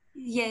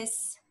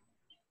 Yes.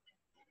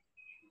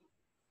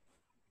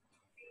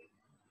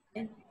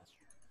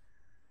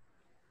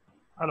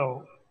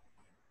 Hello.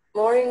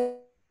 Morning.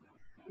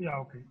 Yeah,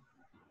 okay.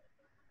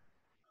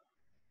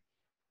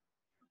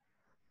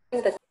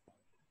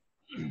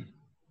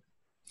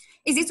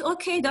 Is it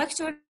okay,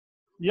 doctor?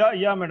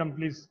 Yeah, madam,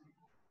 please.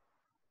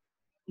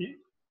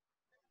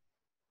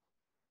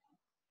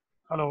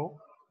 Hello.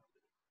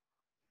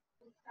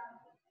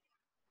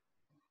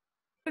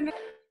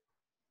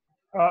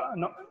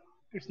 No,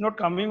 it's not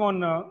coming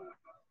on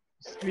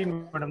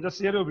screen, madam.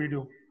 Just share your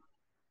video.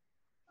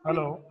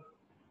 Hello.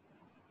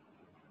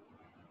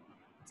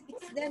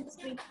 It's there on the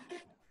screen.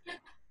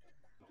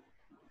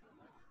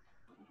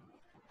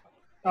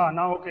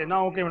 Now okay,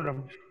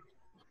 madam.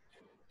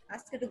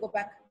 Ask her to go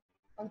back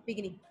on the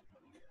beginning.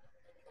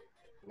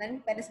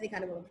 Then Wednesday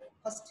kind of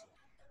first.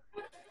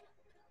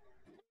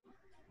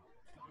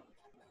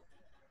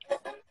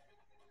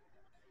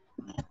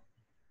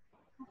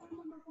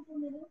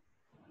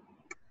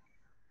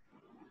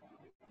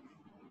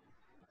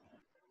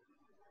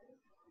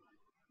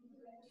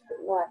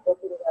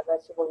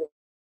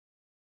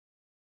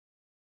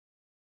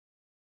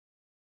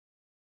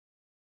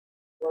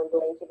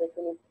 اینکه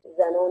بتونیم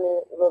زنان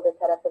رو به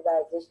طرف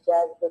ورزش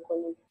جذب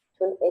کنیم،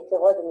 چون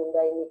اعتقادمون بر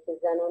اینه که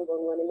زنان به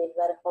عنوان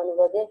محور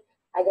خانواده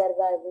اگر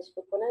ورزش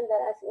بکنن در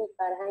اصل این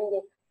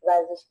فرهنگ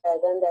ورزش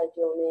کردن در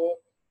جامعه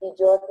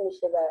ایجاد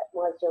میشه و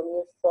ما از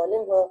جامعه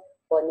سالم و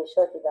با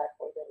نشاطی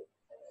برخورداریم.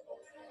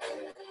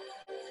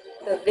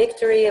 The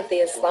victory of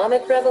the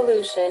Islamic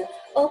Revolution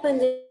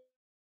opened in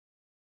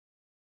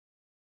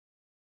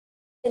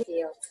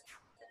fields.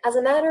 As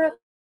a matter of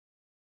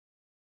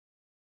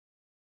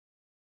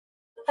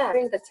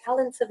fact, the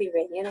talents of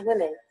Iranian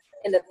women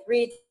in the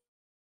 3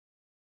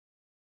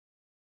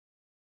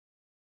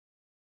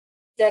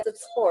 decades of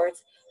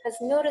sports has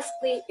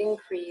noticeably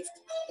increased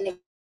in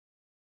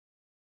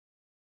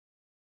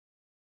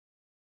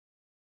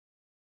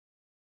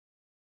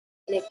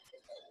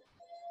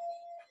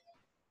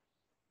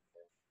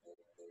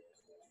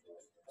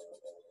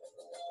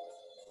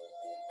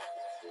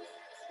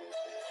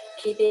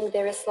keeping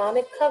their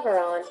Islamic cover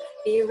on.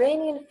 The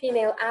Iranian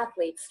female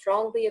athletes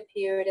strongly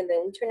appeared in the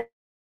international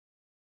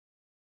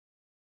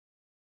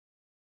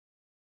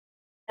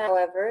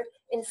However,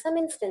 in some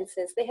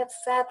instances, they have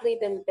sadly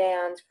been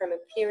banned from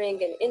appearing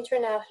in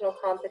international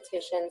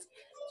competitions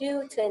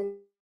due to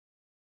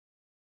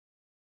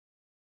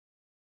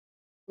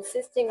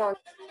insisting on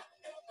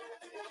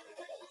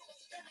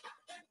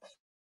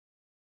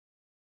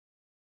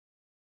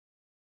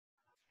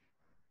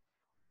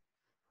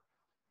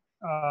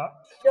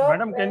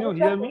Madam, can you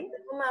hear me?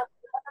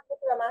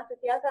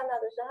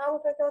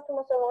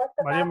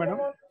 Maryam, madam?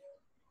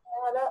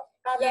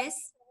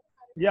 Yes.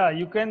 Yeah,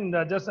 you can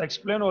just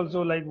explain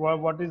also like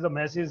what is the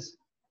message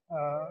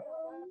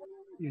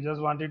you just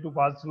wanted to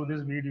pass through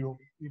this video.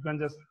 You can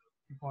just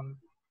keep on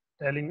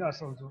telling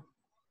us also.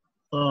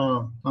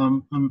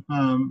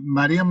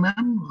 Maryam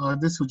ma'am,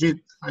 this Sujit,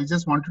 I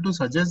just wanted to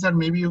suggest that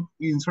maybe you,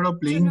 instead of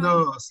playing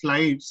the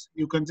slides,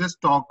 you can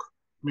just talk.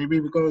 Maybe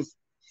because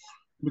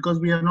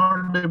we are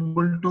not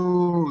able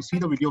to see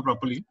the video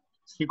properly,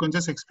 so you can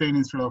just explain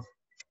instead of.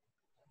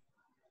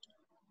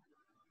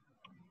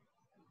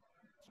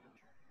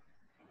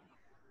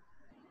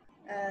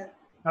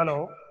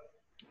 Hello.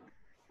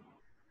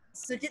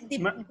 Sujit, the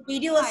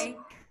video was Hi.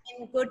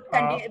 in good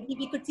condition.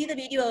 We could see the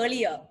video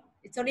earlier.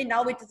 It's only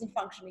now it isn't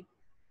functioning.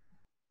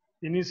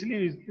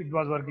 Initially, it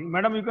was working.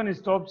 Madam, you can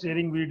stop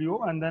sharing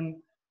video and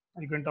then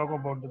you can talk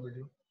about the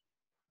video.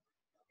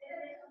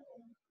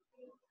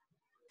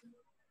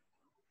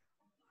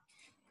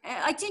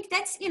 I think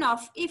that's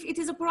enough. If it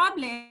is a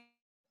problem,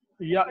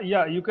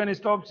 Yeah, you can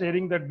stop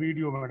sharing that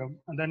video, madam,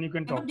 and then you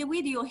can talk. the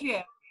video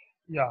here.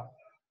 Yeah.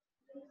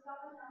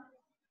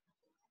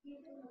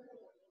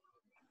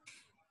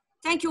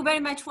 Thank you very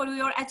much for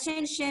your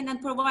attention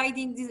and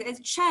providing this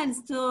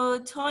chance to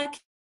talk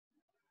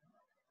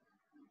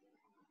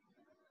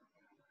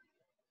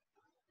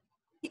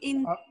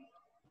in.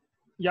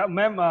 Yeah,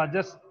 ma'am,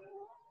 just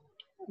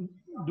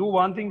do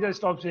one thing, just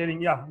stop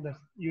sharing. Yeah,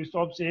 you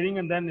stop sharing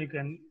and then you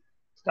can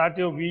start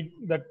your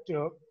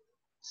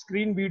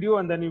screen video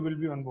and then you will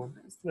be on board.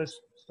 Just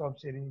stop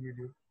sharing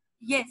video.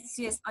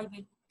 Yes, I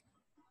will.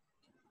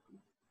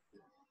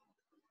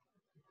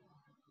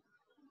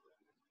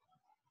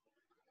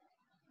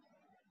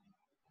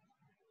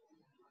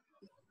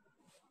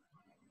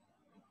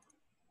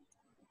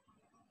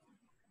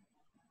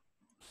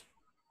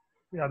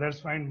 Yeah, that's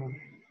fine, ma'am.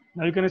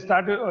 Now you can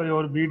start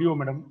your video,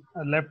 madam.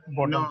 Left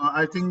bottom. No,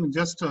 I think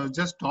just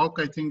talk.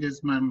 I think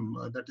is ma'am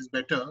that is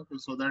better,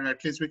 so that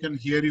at least we can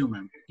hear you,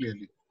 ma'am,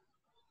 clearly.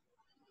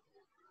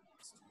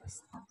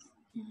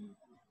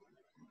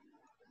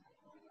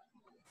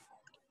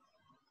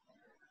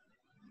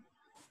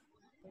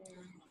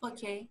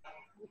 Okay.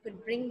 You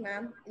could bring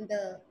ma'am in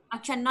the. I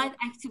cannot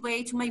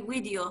activate my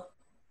video.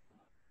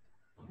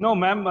 No,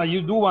 ma'am,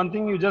 you do one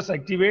thing, you just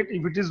activate.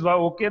 If it is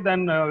okay,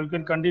 then you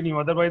can continue.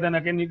 Otherwise, then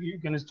again, you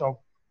can stop.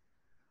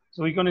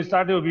 So you can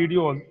start your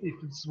video. If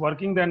it's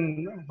working,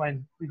 then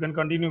fine. You can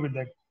continue with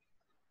that.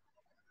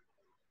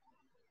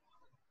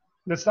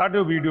 Let's start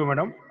your video,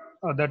 madam.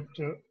 That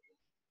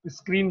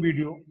screen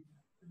video.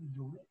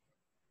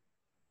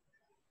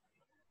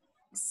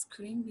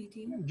 Screen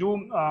video.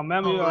 Zoom,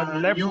 ma'am,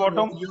 left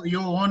bottom.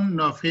 Your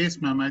own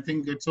face, ma'am. I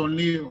think it's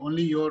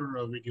only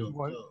your video.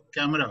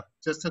 Camera,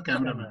 just a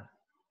camera, ma'am.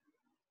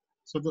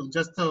 So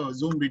just the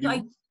Zoom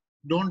video.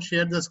 Don't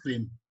share the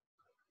screen.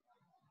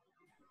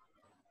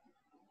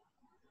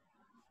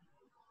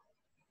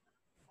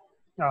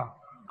 Yeah.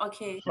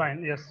 Okay.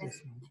 Fine. Yes.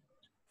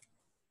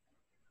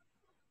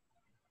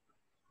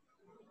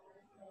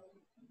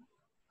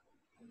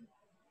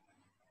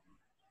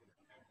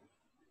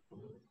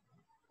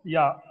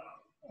 Yeah.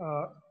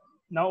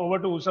 Now over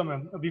to Usha,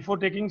 ma'am. Before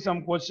taking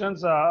some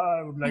questions,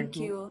 I would like Thank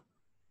you.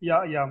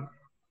 Yeah.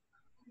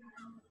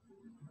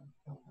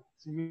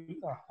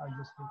 I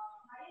just.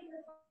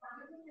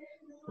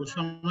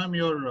 Usha, ma'am,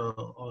 you're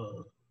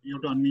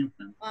to unmute,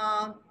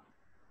 ma'am.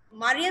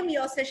 Maryam,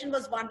 your session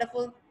was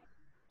wonderful.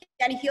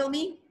 Can you hear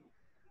me?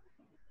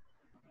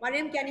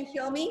 Maryam, can you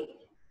hear me?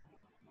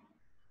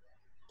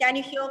 Can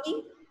you hear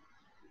me?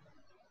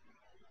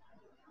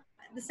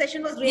 The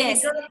session was really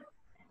good.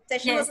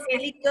 Session was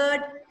really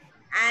good,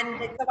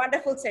 and it's a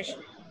wonderful session.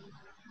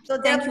 So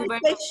there are two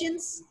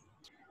questions.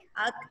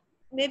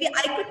 Maybe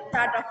I could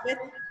start off with.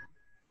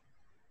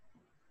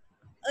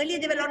 Earlier,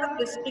 there were a lot of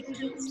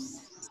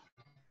restrictions.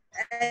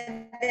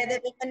 They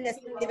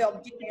were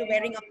objected to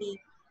wearing up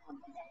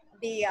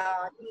the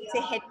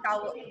say head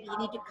cover. You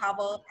need to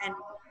cover, and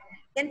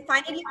then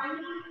finally,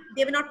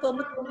 they were not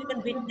permitted to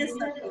even witness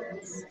certain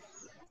events.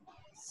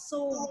 So,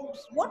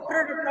 what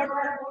brought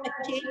a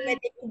change where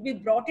they could be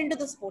brought into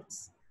the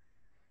sports?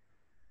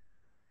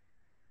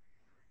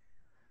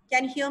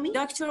 Can you hear me?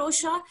 Dr.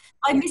 Usha,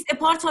 I missed a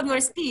part of your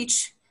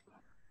speech.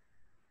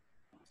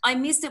 I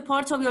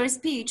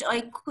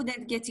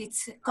couldn't get it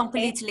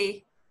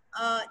completely.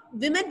 Okay.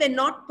 Women were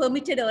not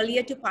permitted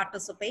earlier to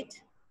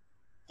participate.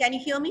 Can you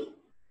hear me?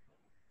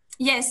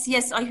 Yes,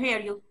 I hear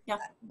you. Yeah.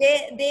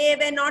 They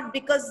were not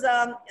because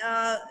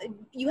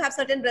you have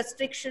certain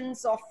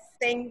restrictions of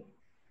thing.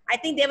 I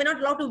think they were not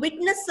allowed to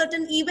witness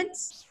certain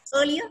events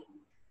earlier.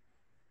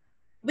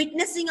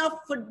 Witnessing of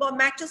football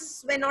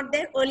matches were not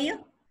there earlier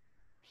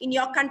in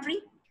your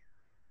country.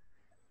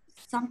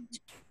 some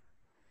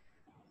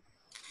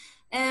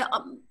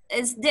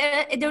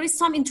there is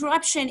some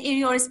interruption in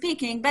your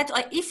speaking, but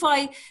if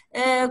I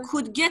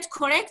could get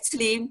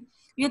correctly,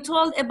 you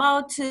told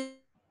about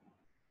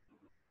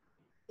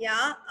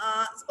yeah.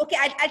 Okay,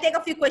 I'll take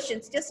a few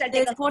questions. Just I'll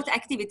take sport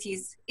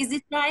activities. Is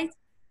it right?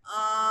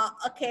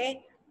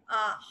 Okay.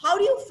 How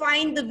do you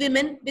find the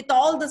women with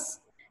all this?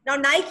 Now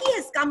Nike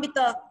has come with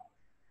a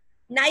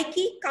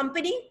Nike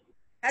company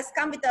has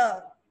come with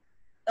the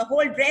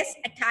whole dress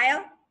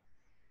attire.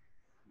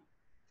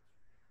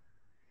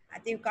 I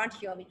think you can't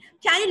hear me.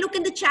 Can you look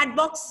in the chat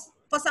box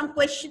for some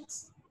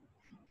questions?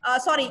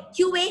 Sorry,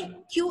 QA.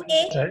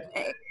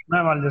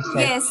 Ma'am, I'll just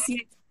start. Yes,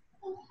 yes.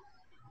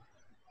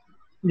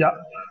 Yeah.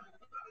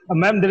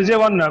 Ma'am, there is a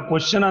one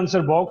question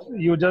answer box.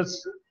 You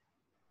just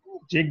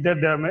check that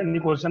there are any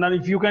question, and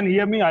if you can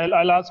hear me,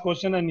 I'll ask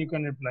question and you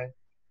can reply.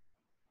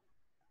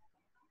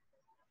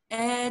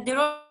 There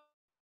are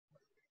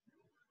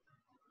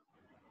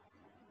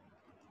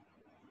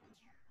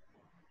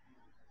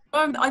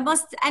I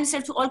must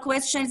answer to all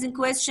questions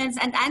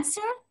and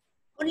answer?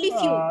 Only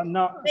few.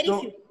 No, Very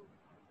few.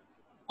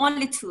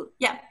 Only two,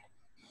 yeah.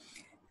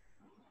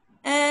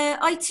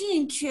 I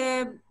think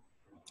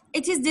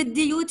it is the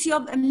duty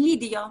of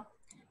media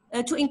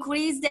to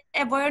increase the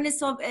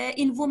awareness of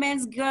in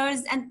women's,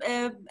 girls, and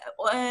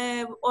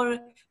or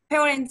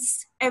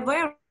parents'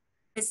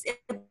 awareness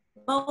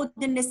about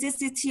the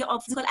necessity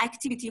of physical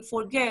activity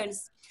for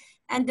girls.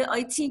 And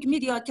I think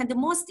media can the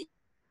most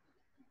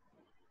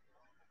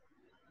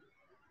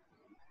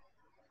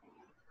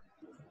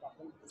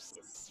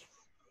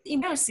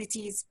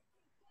universities.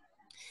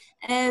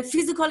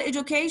 Physical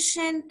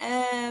education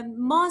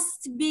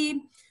must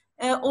be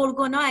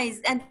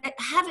organized and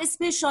have a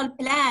special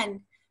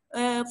plan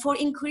for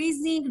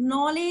increasing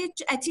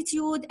knowledge,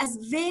 attitude, as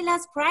well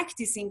as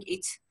practicing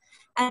it.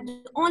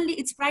 And only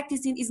its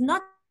practicing is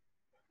not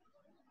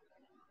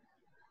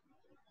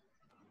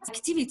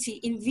activity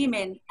in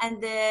women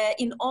and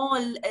in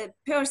all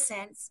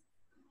persons.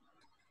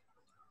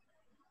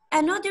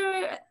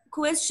 Another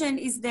question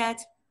is that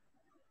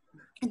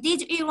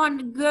did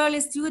Iran girl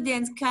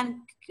students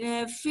can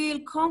feel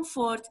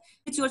comfort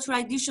with your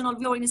traditional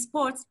wearing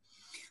sports?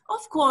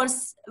 Of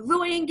course,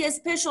 wearing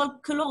special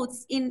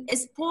clothes in a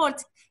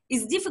sport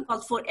is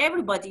difficult for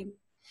everybody.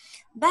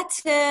 But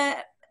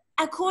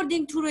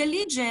according to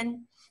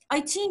religion,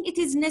 I think it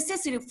is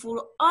necessary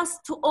for us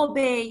to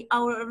obey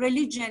our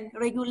religion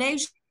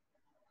regulations,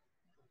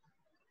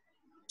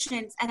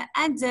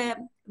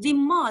 and we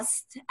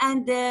must,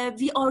 and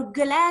we are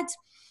glad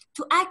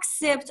to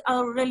accept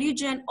our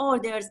religion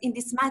orders in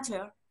this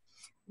matter.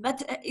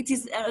 But it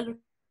is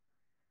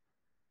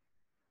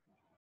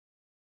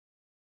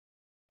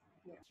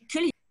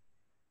clear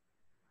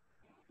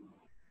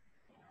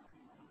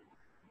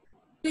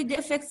the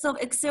effects of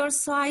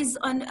exercise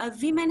on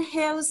women's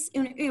health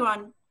in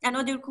Iran.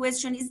 Another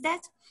question is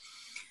that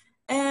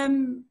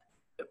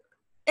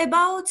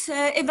about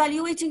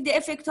evaluating the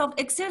effect of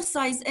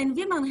exercise on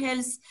women's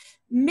health.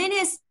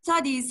 Many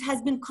studies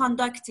has been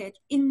conducted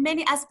in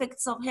many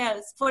aspects of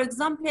health. For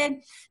example,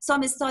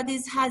 some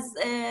studies have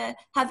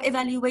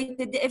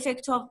evaluated the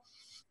effect of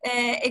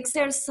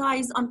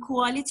exercise on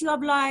quality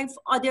of life,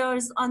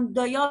 others on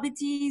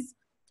diabetes,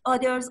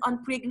 others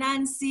on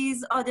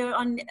pregnancies, others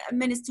on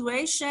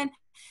menstruation.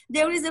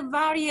 There is a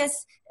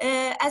various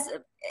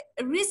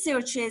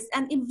researches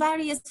and in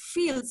various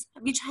fields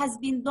which has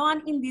been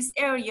done in this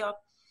area,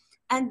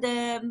 and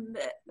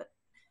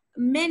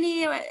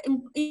many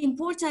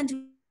important.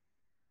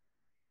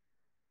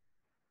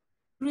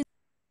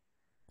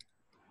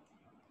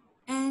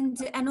 And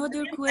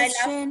another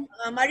question.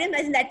 Maryam,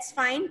 I think that's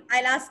fine.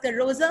 I'll ask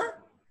Rosa.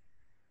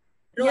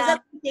 Rosa, Yeah.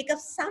 can you take up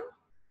some?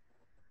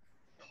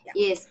 Yeah.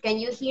 Yes, can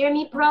you hear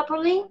me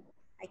properly?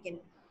 I can.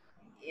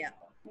 Yeah.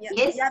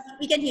 Yes? Yeah,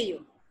 we can hear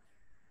you.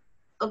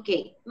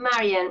 Okay,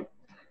 Maryam,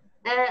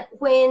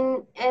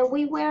 when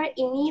we were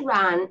in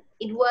Iran,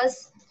 it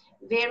was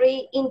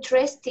very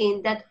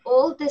interesting that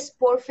all the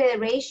sport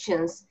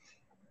federations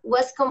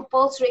was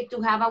compulsory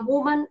to have a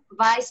woman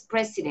vice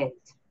president,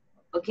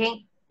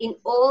 okay, in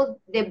all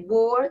the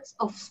boards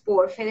of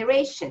sport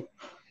federation.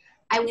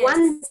 I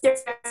wonder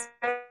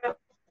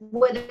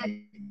whether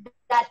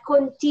that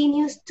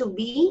continues to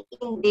be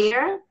in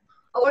there,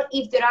 or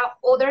if there are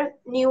other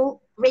new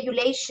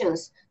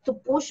regulations to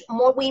push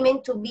more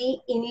women to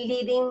be in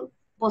leading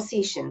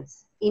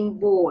positions in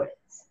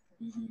boards.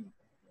 Mm-hmm.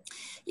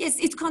 Yes,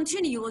 it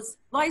continues.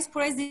 Vice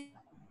president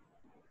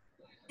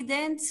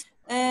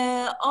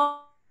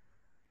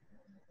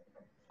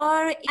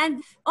or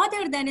and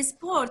other than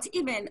sport,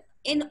 even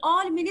in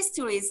all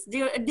ministries,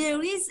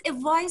 there is a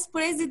vice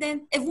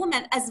president, a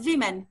woman as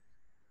women.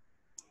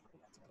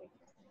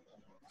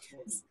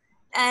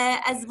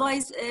 As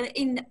vice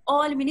in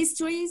all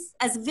ministries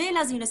as well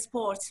as in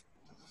sport,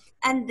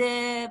 and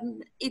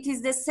it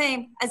is the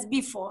same as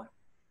before.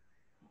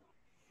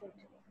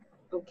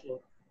 Okay,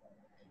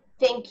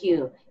 thank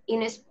you.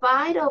 In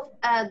spite of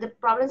the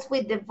problems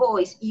with the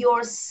voice,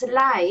 your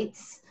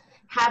slides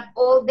have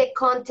all the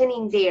content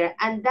in there,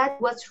 and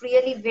that was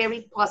really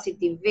very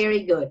positive,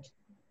 very good.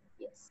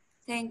 Yes.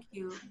 Thank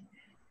you.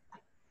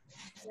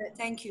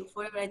 Thank you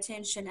for your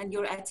attention and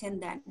your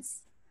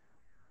attendance.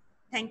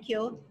 Thank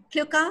you.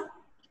 Kluka,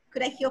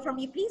 could I hear from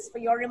you, please, for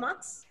your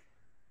remarks?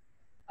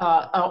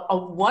 A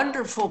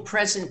wonderful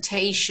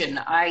presentation.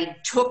 I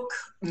took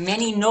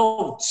many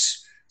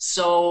notes,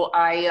 so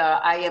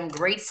I am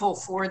grateful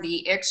for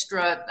the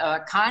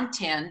extra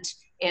content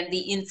and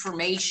the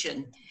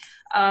information.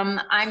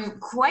 I'm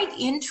quite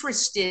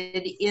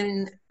interested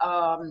in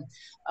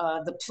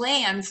the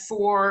plan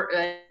for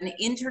an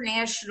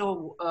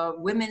international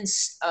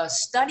women's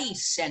study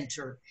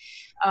center.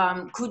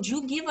 Could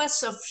you give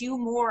us a few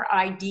more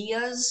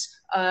ideas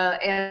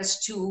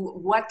as to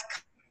what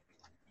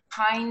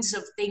kinds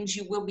of things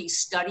you will be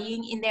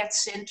studying in that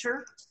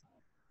center?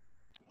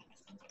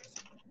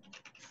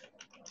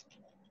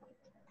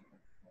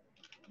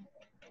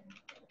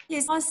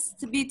 Yes,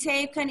 must be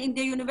taken in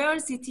the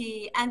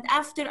university, and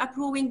after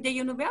approving the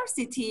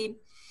university,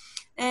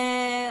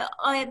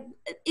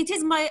 it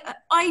is my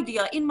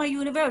idea in my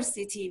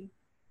university.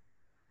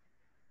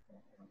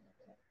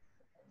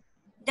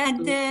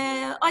 And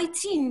I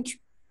think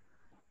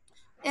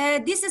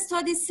this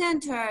study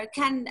center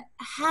can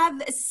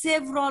have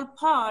several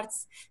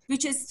parts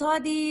which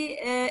study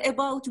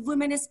about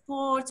women's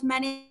sport,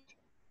 management,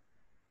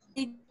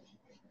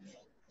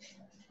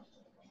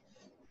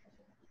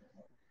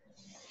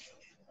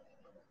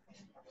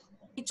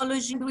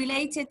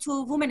 related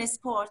to women's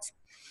sport.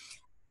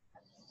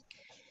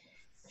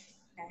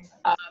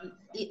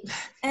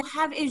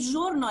 Have a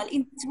journal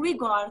in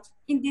regard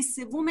in this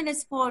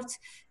women's sport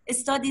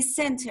study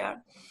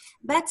center,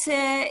 but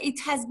it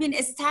has been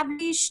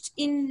established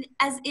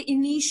as an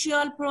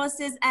initial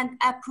process and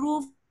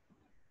approved,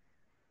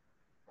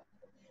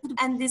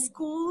 and the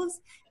schools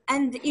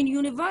and in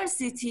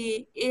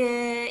university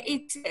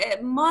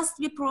it must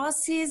be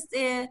processed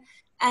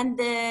and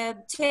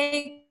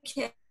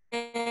take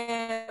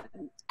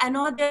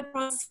another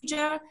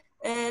procedure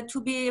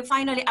to be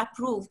finally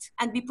approved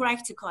and be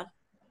practical.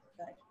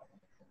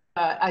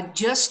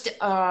 Just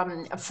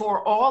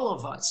for all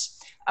of us,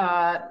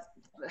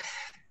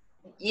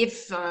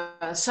 if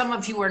some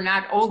of you are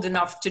not old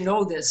enough to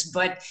know this,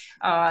 but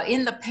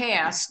in the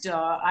past,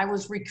 I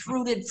was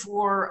recruited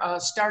for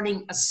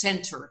starting a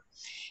center.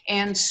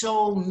 And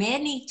so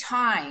many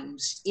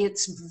times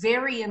it's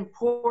very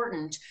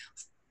important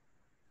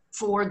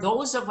for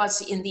those of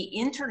us in the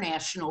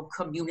international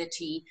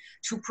community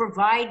to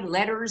provide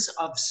letters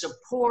of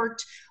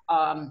support,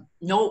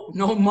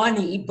 no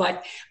money,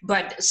 but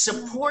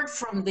support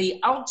from the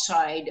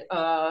outside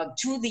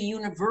to the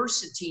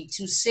university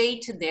to say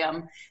to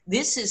them,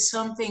 this is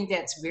something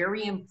that's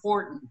very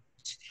important.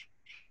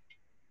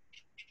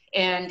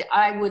 And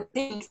I would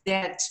think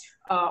that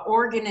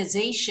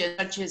organizations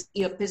such as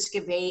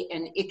IAPESGW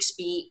and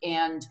IXPE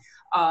and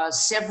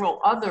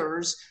several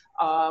others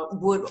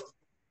would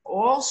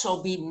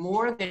also be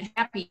more than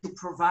happy to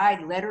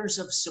provide letters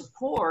of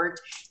support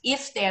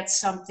if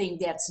that's something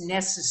that's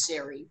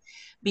necessary.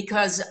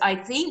 Because I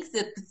think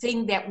that the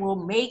thing that will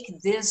make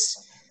this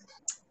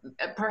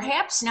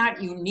perhaps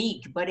not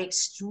unique, but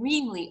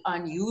extremely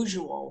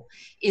unusual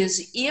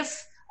is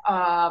if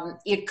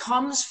it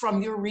comes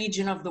from your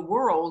region of the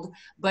world,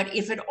 but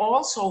if it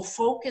also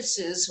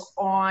focuses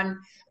on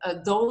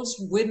those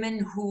women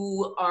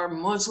who are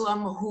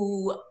Muslim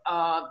who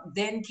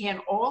then can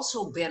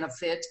also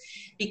benefit,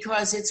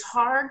 because it's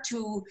hard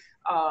to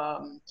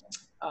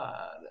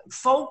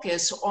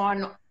focus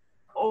on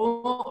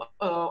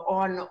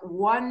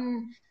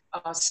one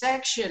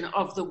section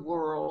of the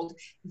world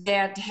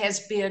that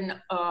has been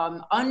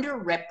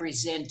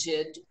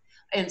underrepresented.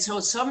 And so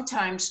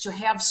sometimes to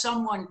have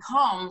someone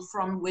come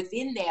from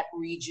within that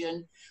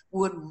region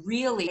would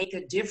really make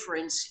a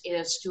difference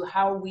as to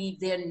how we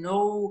then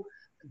know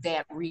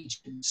that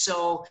region.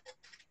 So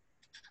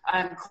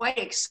I'm quite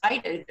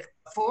excited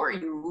for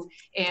you.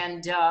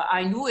 And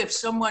I knew if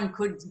someone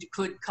could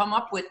come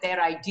up with that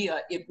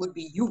idea, it would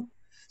be you.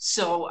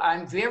 So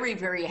I'm very,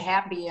 very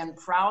happy and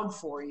proud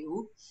for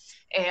you.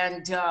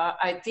 And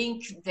I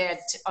think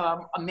that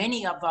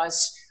many of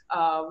us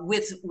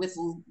with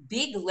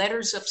big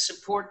letters of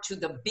support to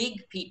the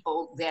big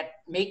people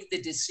that make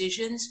the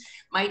decisions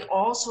might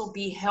also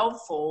be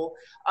helpful.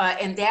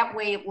 And that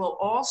way it will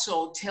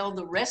also tell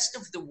the rest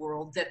of the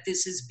world that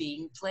this is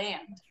being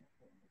planned.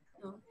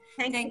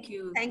 Thank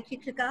you. Thank you,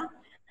 Kluka.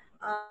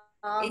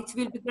 It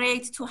will be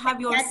great to have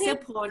your Kathy,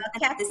 support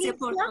and Kathy, the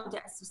support of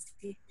the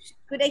association.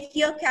 Could I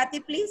hear Kathy,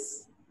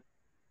 please?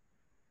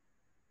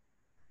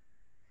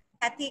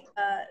 Kathy,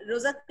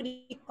 Rosa, could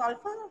you call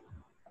for her?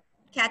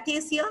 Kathy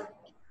is here.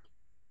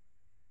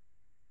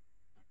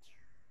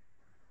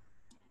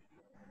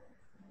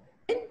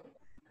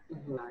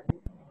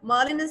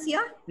 Merlin is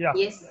here. Yeah.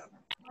 Yes.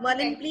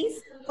 Merlin,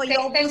 please, for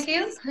your Thank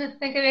you.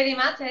 Thank you very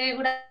much.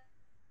 Good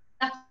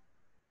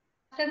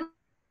afternoon.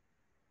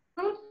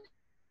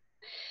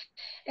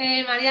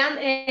 Maryam,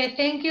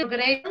 thank you.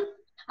 Great.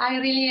 I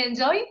really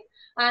enjoy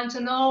and to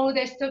know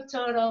the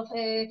structure of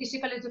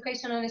physical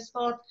education and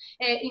sport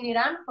in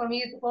Iran. For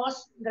me, it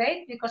was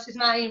great because it's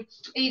my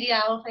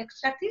area of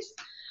expertise.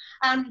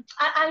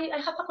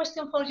 I have a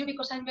question for you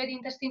because I'm very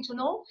interested to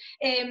know.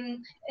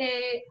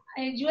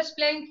 You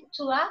explained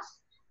to us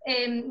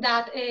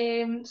that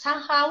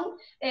somehow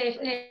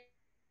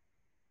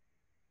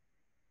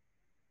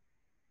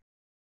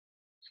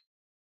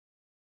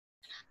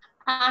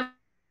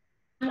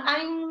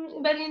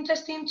I'm very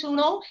interested to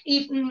know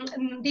if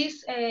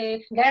these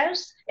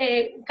girls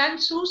can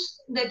choose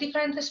the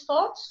different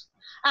sports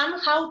and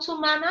how to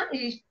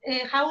manage,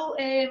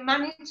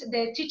 manage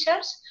the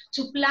teachers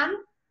to plan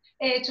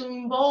to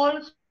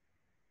involve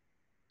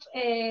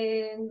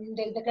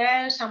the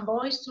girls and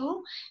boys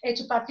too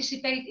to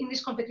participate in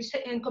this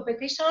competition.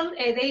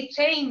 They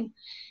train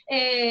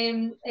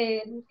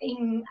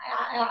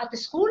at the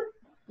school,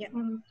 yeah.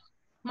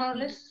 More or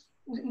less.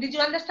 Did you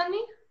understand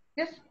me?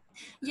 Yes.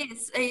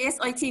 Yes, yes,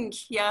 I think,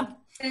 yeah.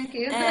 Thank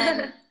you.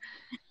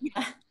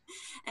 Yeah.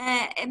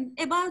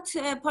 About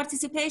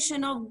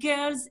participation of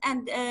girls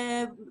and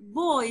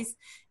boys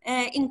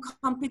in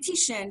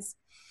competitions.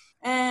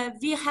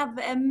 We have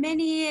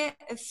many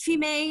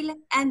female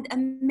and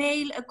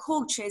male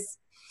coaches,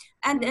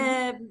 and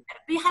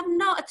we have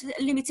not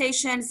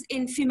limitations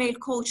in female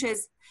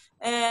coaches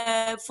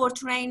for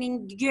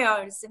training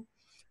girls.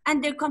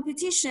 And their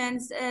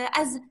competitions,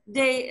 as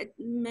they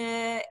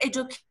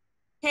educate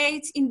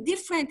in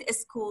different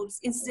schools,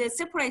 in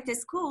separate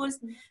schools,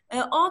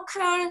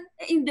 occur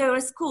in their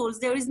schools.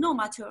 There is no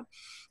matter.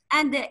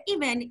 And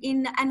even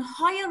in a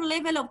higher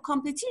level of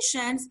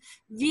competitions,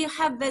 we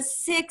have the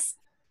sex.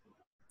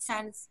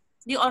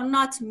 They are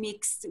not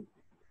mixed.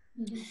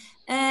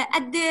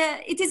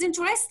 It is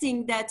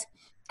interesting that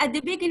at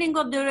the beginning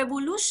of the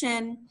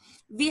revolution,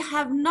 we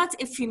have not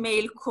a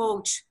female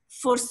coach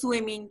for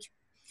swimming,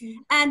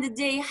 and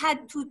they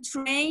had to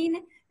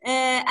train,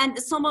 and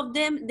some of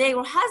them,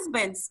 their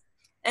husbands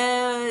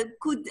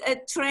could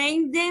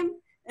train them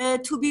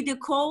to be the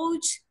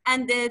coach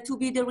and to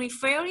be the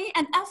referee.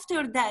 And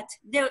after that,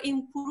 they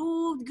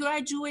improved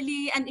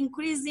gradually and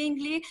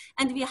increasingly,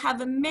 and we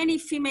have many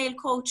female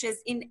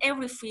coaches in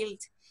every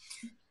field.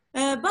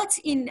 But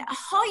in a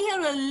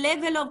higher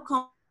level of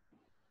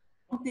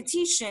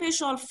competition,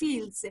 special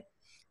fields,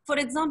 for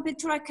example,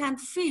 track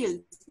and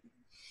field,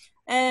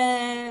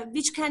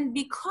 which can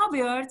be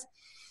covered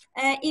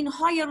in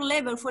higher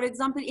level, for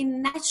example,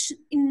 in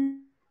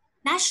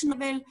national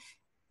level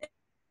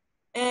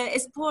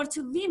sport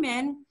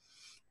women,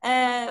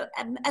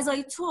 as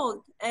I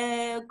told,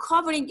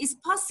 covering is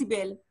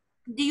possible.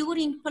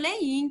 During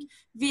playing,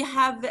 we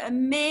have a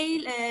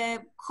male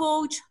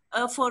coach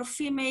for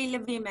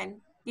female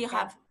women. We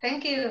have.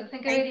 Thank you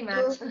very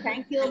much.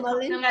 Thank you,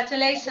 Merlin.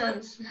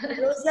 Congratulations.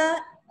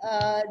 Rosa,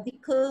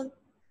 Dikul.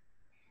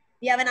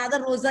 We have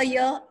another Rosa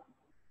here.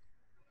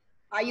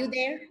 Are you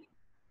there?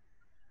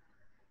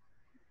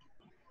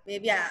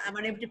 Maybe I'm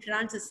unable to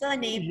pronounce his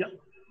surname.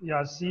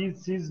 Yeah,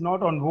 she's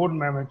not on board,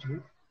 ma'am,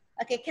 actually.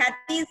 Okay,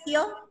 Kathy is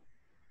here.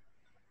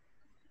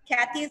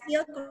 Kathy is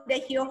here. Could I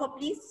hear her,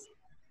 please?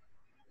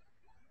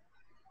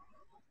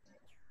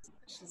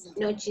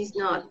 No, she's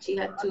not. She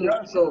had to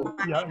go.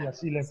 Yeah,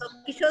 she left. So,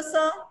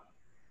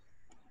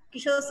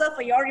 Kishore sir,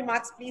 for your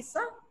remarks, please,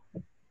 sir.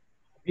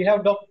 We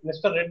have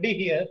Mr. Reddy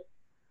here,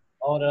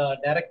 our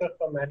director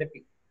from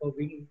IAPESGW. So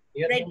we'll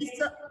hear Reddy,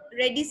 sir.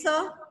 Reddy,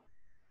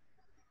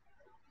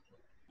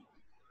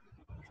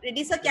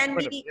 sir, can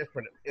we?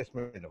 Yes,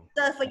 madam.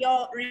 Sir, for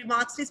your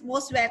remarks, please,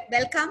 most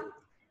welcome.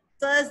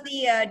 Sir is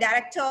the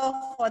director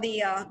for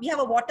the, we have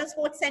a water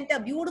sports center,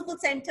 beautiful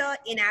center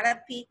in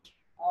IAPESGW.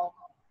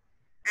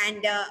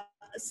 And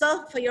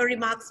sir, for your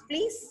remarks,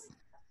 please.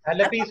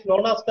 IAPESGW is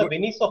known as the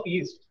Venice of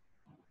East.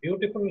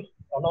 Beautiful,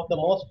 one of the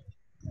most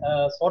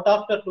sought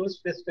after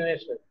tourist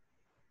destination.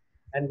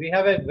 And we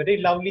have a very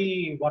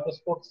lovely water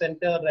sports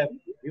center, a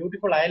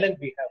beautiful island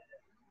we have.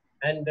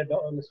 And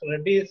Mr.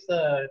 Reddy is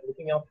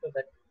looking after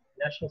that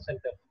National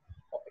Center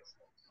of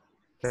Excellence.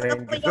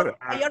 Thank you, sir.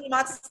 For your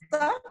remarks,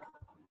 sir.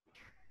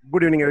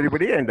 Good evening,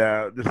 everybody, and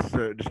this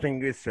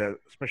distinguished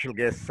special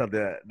guests of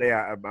the day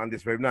on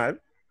this webinar,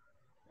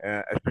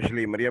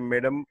 especially Maryam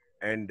Madam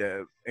and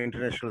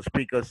international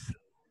speakers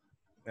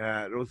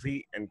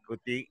Rosie and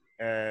Kuti,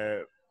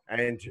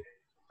 and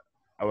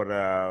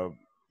our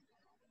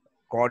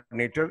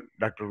coordinator,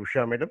 Dr.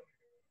 Usha Madam.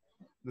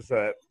 This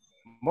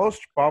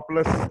most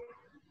popular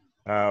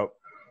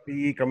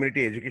PE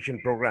community education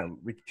program,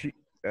 which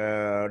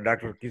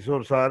Dr.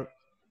 Kishore sir,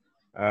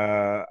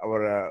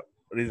 our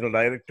regional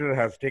director,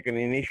 has taken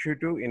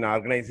initiative in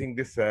organizing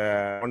this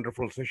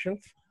wonderful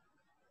sessions,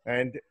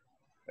 and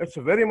it's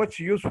very much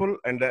useful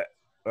and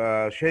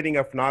sharing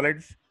of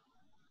knowledge,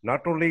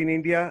 not only in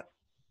India,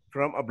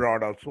 from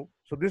abroad also.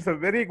 So this is a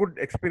very good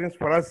experience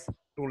for us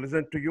to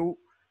listen to you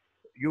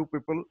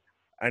people,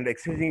 and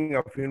exchanging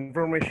of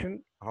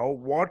information,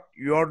 what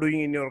you are doing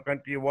in your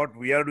country, what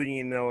we are doing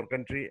in our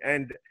country.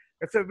 And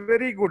it's a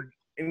very good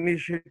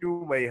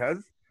initiative by us,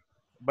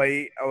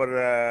 by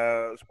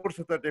our Sports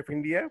Authority of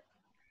India.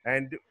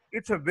 And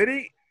it's a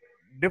very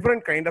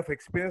different kind of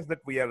experience that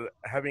we are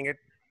having it.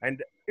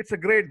 And it's a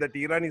great that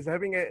Iran is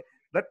having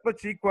that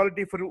much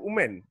equality for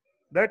women.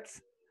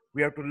 That's,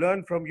 we have to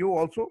learn from you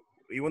also.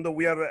 Even though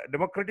we are a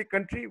democratic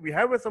country, we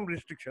have some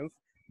restrictions,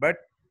 but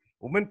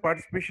women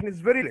participation is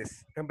very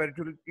less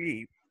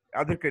comparatively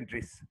other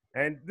countries.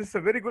 And this is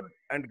a very good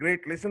and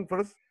great lesson for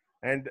us.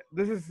 And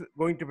this is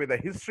going to be the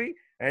history,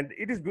 and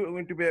it is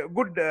going to be a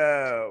good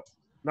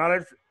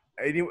knowledge,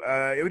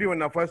 every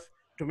one of us,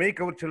 to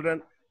make our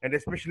children and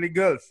especially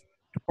girls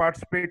to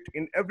participate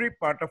in every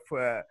part of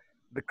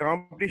the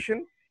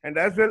competition, and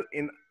as well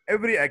in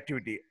every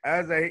activity.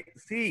 As I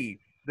see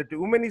that the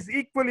woman is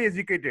equally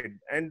educated,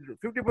 and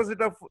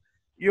 50% of,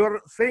 you're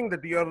saying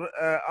that you're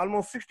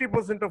almost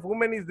 60% of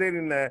women is there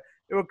in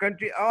your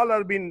country, all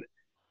are being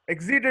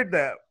exceeded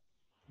the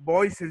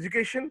boys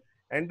education.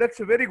 And that's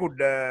a very good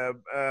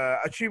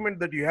achievement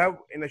that you have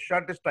in a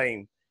shortest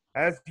time,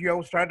 as you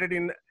have started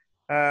in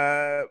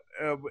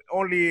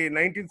only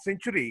 19th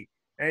century,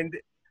 and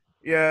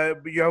you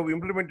have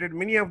implemented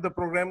many of the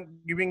program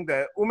giving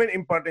the women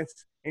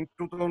importance in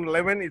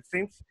 2011, it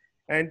seems.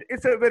 And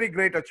it's a very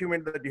great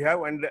achievement that you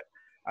have. And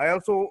I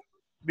also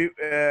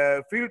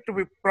feel to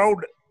be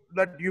proud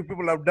that you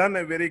people have done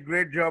a very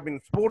great job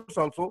in sports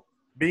also,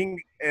 being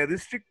a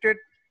restricted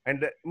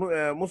and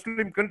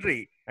Muslim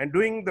country and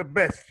doing the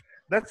best.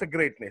 That's a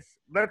greatness.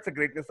 That's a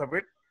greatness of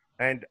it.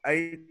 And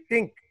I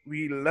think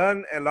we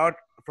learn a lot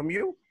from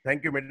you.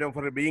 Thank you, Madam,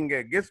 for being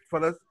a guest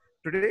for us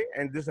today.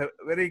 And this is a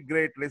very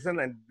great lesson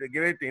and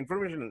great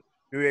information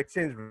you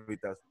exchanged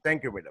with us.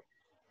 Thank you, Madam.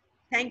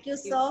 Thank you,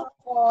 sir,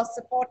 for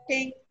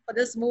supporting for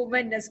this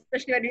movement,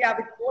 especially when we have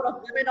a board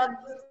of women on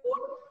this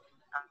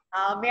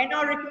board. May I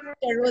now request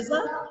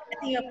Rosa? I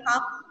think you've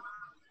come.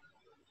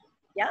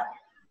 Yeah.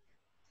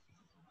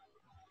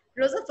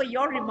 Rosa, for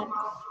your remarks,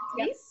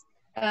 please.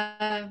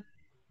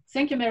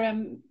 Thank you,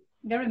 Maryam,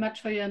 very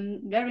much for your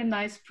very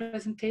nice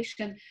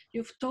presentation.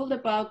 You've told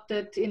about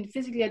that in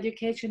physical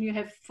education you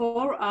have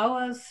 4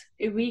 hours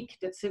a week.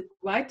 That's a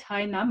quite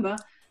high number.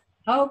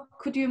 How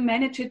could you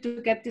manage it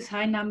to get this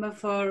high number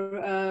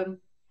for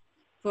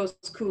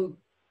school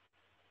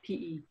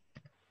PE?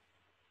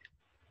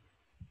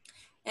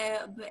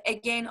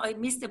 Again, I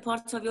missed a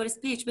part of your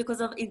speech because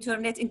of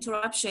internet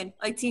interruption.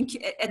 I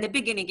think at the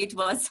beginning it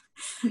was.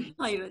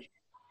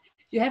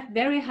 You have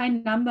very high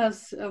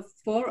numbers of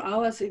 4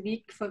 hours a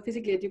week for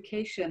physical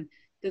education.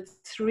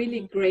 That's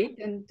really great.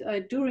 And I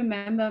do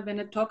remember when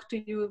I talked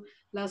to you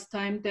last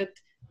time that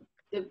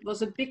there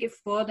was a big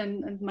effort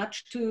and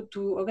much to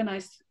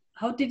organize.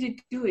 How did you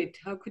do it?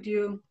 How could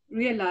you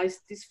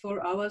realize these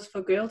 4 hours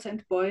for girls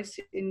and boys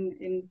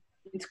in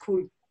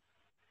school?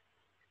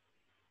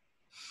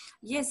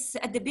 Yes,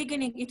 at the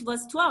beginning it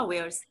was 2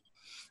 hours.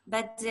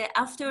 But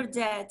after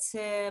that,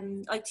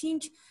 I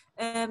think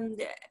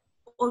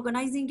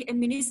organizing a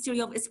Ministry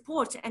of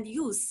Sport and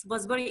Youth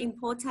was very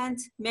important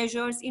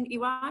measures in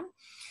Iran.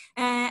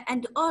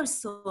 And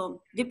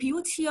also the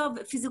beauty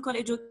of physical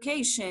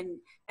education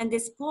and the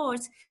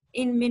sport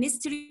in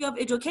Ministry of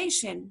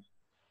Education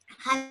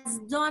has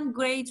done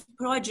great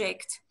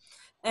project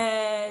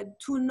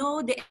to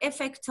know the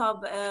effect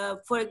of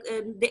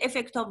the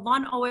effect of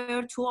 1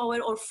 hour, 2 hour,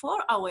 or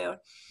 4 hour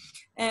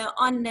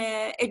on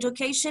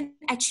education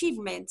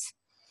achievement.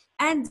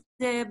 And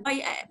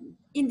by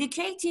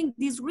indicating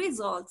these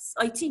results,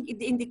 I think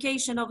the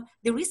indication of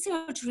the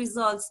research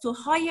results to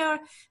higher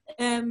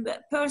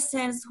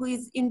persons who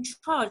is in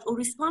charge or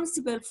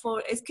responsible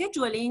for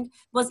scheduling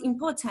was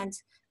important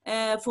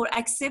for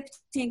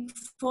accepting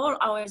 4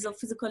 hours of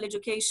physical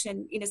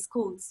education in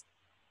schools.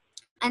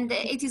 And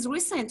it is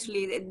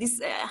recently, this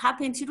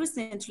happened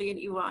recently in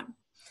Iran.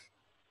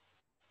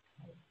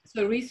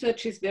 So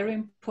research is very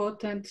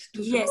important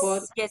to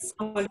support yes,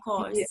 of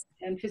course,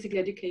 and physical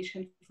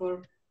education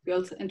for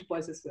girls and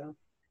boys as well.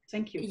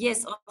 Thank you.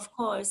 Yes, of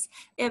course.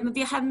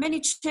 We have many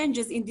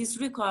changes in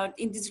this regard,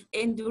 in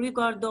the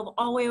regard of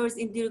hours,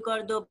 in the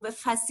regard of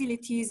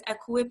facilities,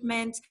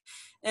 equipment,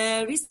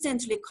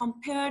 recently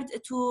compared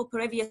to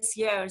previous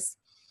years.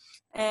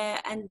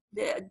 And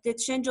the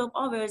change of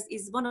hours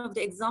is one of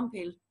the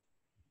examples.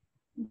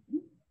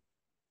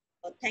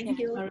 Well, thank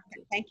you.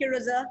 Thank you,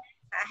 Rosa.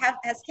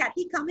 Has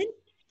Kathy come in?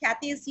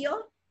 Kathy is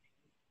here.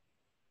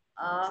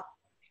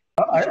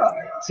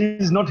 She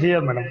is not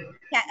here, madam.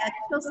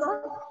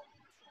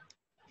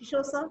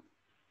 Kishore sir?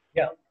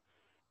 Yeah.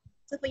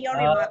 So for your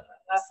remarks.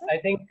 I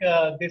think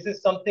this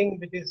is something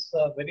which is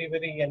very,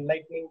 very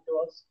enlightening to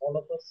us, all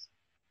of us.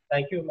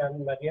 Thank you,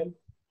 Maryam.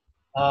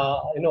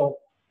 You know,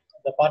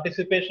 the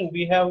participation,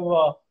 we have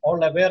all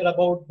aware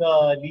about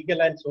the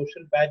legal and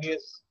social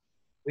barriers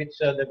which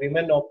the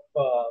women of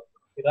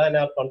Iran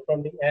are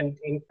confronting. And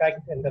in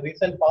fact, in the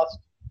recent past,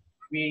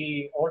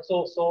 we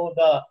also saw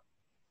the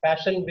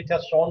passion which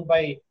has shown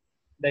by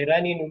the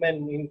Iranian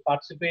women in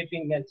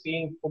participating and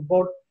seeing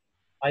football.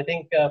 I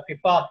think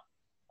FIFA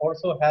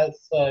also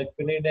has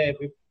played a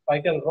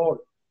vital role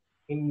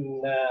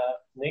in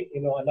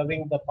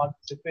allowing the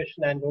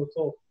participation, and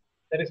also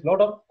there is a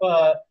lot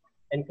of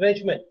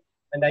encouragement.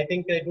 And I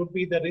think it would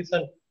be the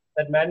reason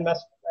that man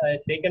must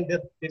taken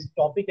this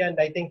topic, and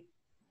I think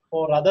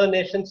for other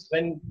nations,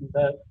 when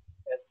the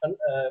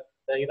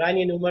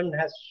Iranian woman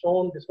has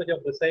shown this much of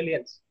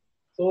resilience,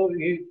 so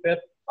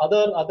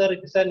other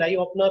it is an eye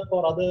opener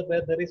for other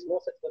where there is no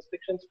such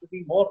restrictions to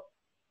be more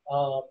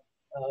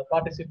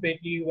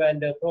participative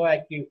and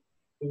proactive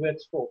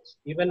towards sports.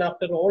 Even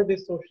after all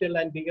these social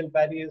and legal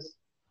barriers,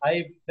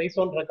 I place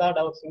on record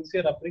our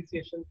sincere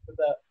appreciation to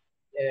the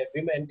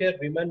entire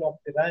women of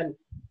Iran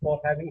for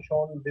having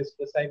shown this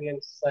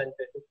resilience and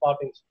took part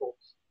in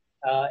sports,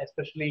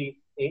 especially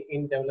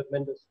in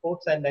development of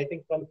sports. And I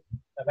think from,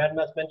 Madam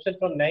has mentioned,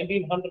 from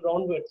 1900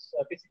 onwards,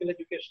 physical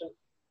education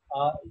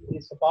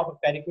is a part of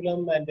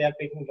curriculum, and they are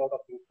taking a lot of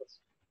interest.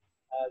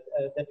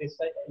 That is,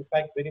 in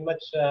fact, very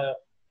much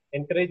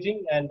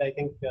encouraging, and I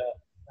think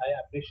I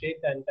appreciate,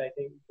 and I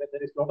think that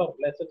there is a lot of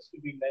lessons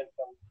to be learned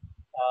from,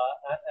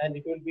 and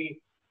it will be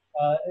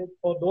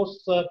for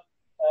those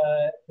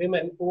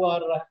women who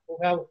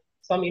have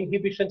some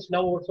inhibitions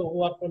now also,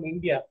 who are from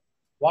India.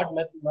 What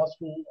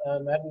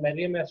Madam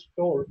Maryam has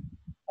told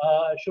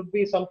should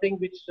be something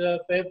which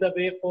pave the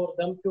way for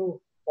them to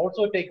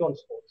also take on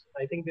sports.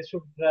 I think this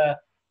should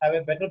have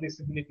a better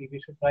visibility.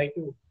 We should try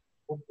to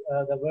put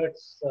the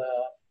words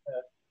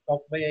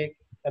top by a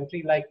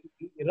country like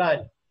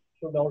Iran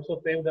should also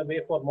pave the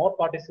way for more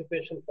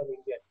participation from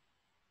India.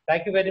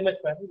 Thank you very much,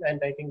 madam, and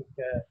I think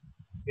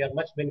we are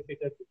much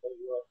benefited from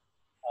your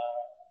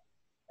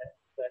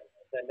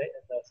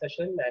the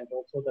session and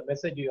also the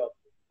message you have.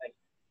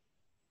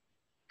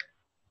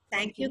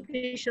 Thank you,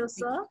 Kishore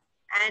sir.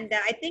 And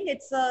I think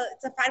it's a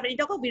fact. When you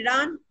talk of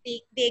Iran,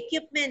 the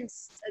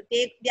equipments,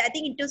 I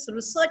think in terms of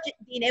research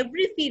in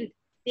every field,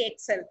 they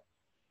excel.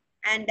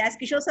 And as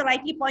Kishore sir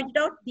rightly pointed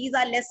out, these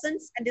are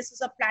lessons, and this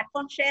is a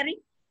platform sharing.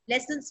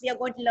 Lessons we are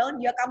going to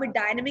learn. You are coming with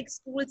dynamic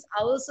schools,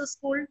 hours of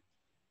school.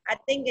 I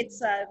think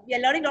it's, we are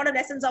learning a lot of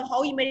lessons of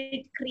how you made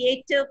it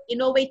creative,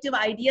 innovative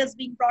ideas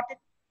being brought in.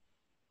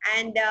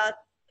 And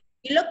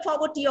we look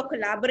forward to your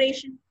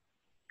collaboration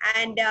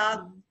and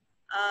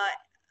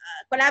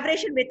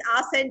collaboration with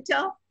our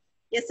center.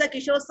 Yes, sir,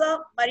 Kishore sir,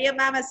 Maryam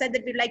ma'am has said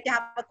that we'd like to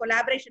have a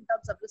collaboration in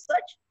terms of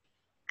research.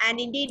 And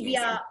indeed,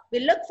 we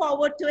look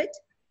forward to it.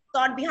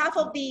 So on behalf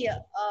of the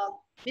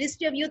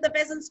Ministry of Youth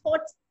Affairs and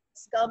Sports,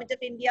 Government of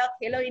India,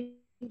 Hello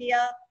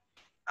India,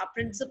 our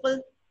principal,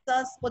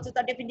 sir, Sports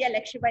Authority of India,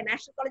 lectured by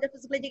National College of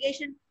Physical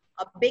Education,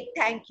 a big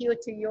thank you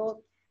to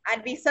you.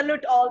 And we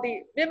salute all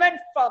the women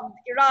from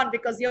Iran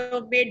because you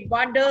have made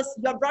wonders.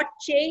 You have brought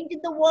change in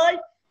the world.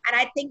 And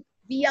I think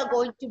we are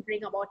going to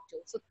bring about too.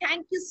 So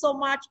thank you so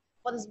much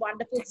for this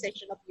wonderful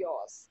session of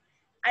yours.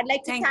 I'd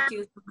like to thank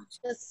you so much.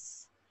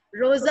 Ms.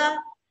 Rosa.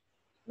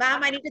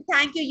 Ma'am, I need to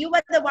thank you. You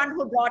were the one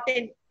who brought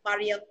in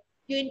Maryam.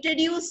 You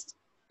introduced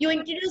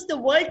the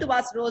world to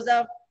us,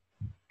 Rosa.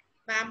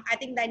 Ma'am, I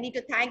think I need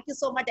to thank you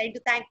so much. I need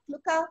to thank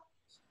Luca.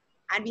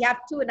 And we have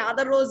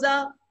another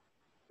Rosa.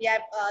 We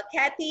have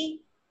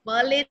Kathy,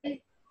 Merlin,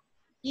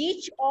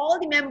 all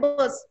the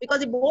members, because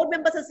the board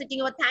members are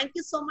sitting over. Thank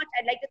you so much.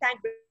 I'd like to thank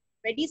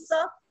Reddy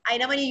sir. I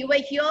know when you were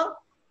here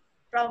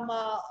from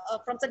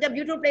such a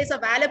beautiful place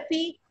of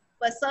Alleppey,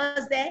 where sir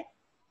is there.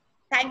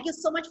 Thank you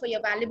so much for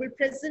your valuable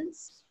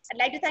presence. I'd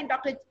like to thank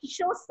Dr.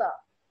 Kishore sir,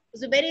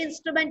 who's a very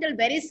instrumental,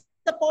 very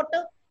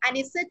supportive, and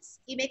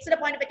he makes it a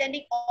point of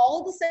attending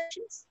all the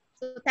sessions.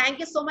 So thank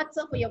you so much,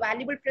 sir, for your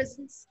valuable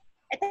presence.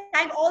 I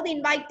thank all the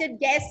invited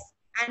guests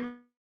and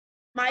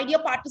my dear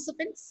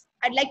participants.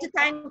 I'd like to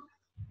thank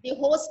the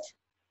host,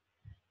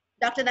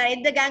 Dr.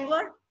 Narendra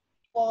Gangwar,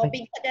 for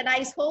being such a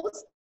nice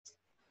host.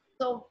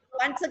 So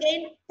once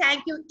again,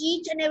 thank you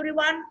each and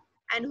everyone,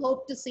 and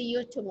hope to see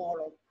you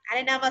tomorrow.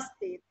 And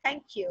namaste.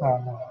 Thank you.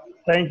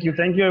 Thank you.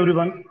 Thank you,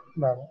 everyone.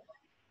 Bye.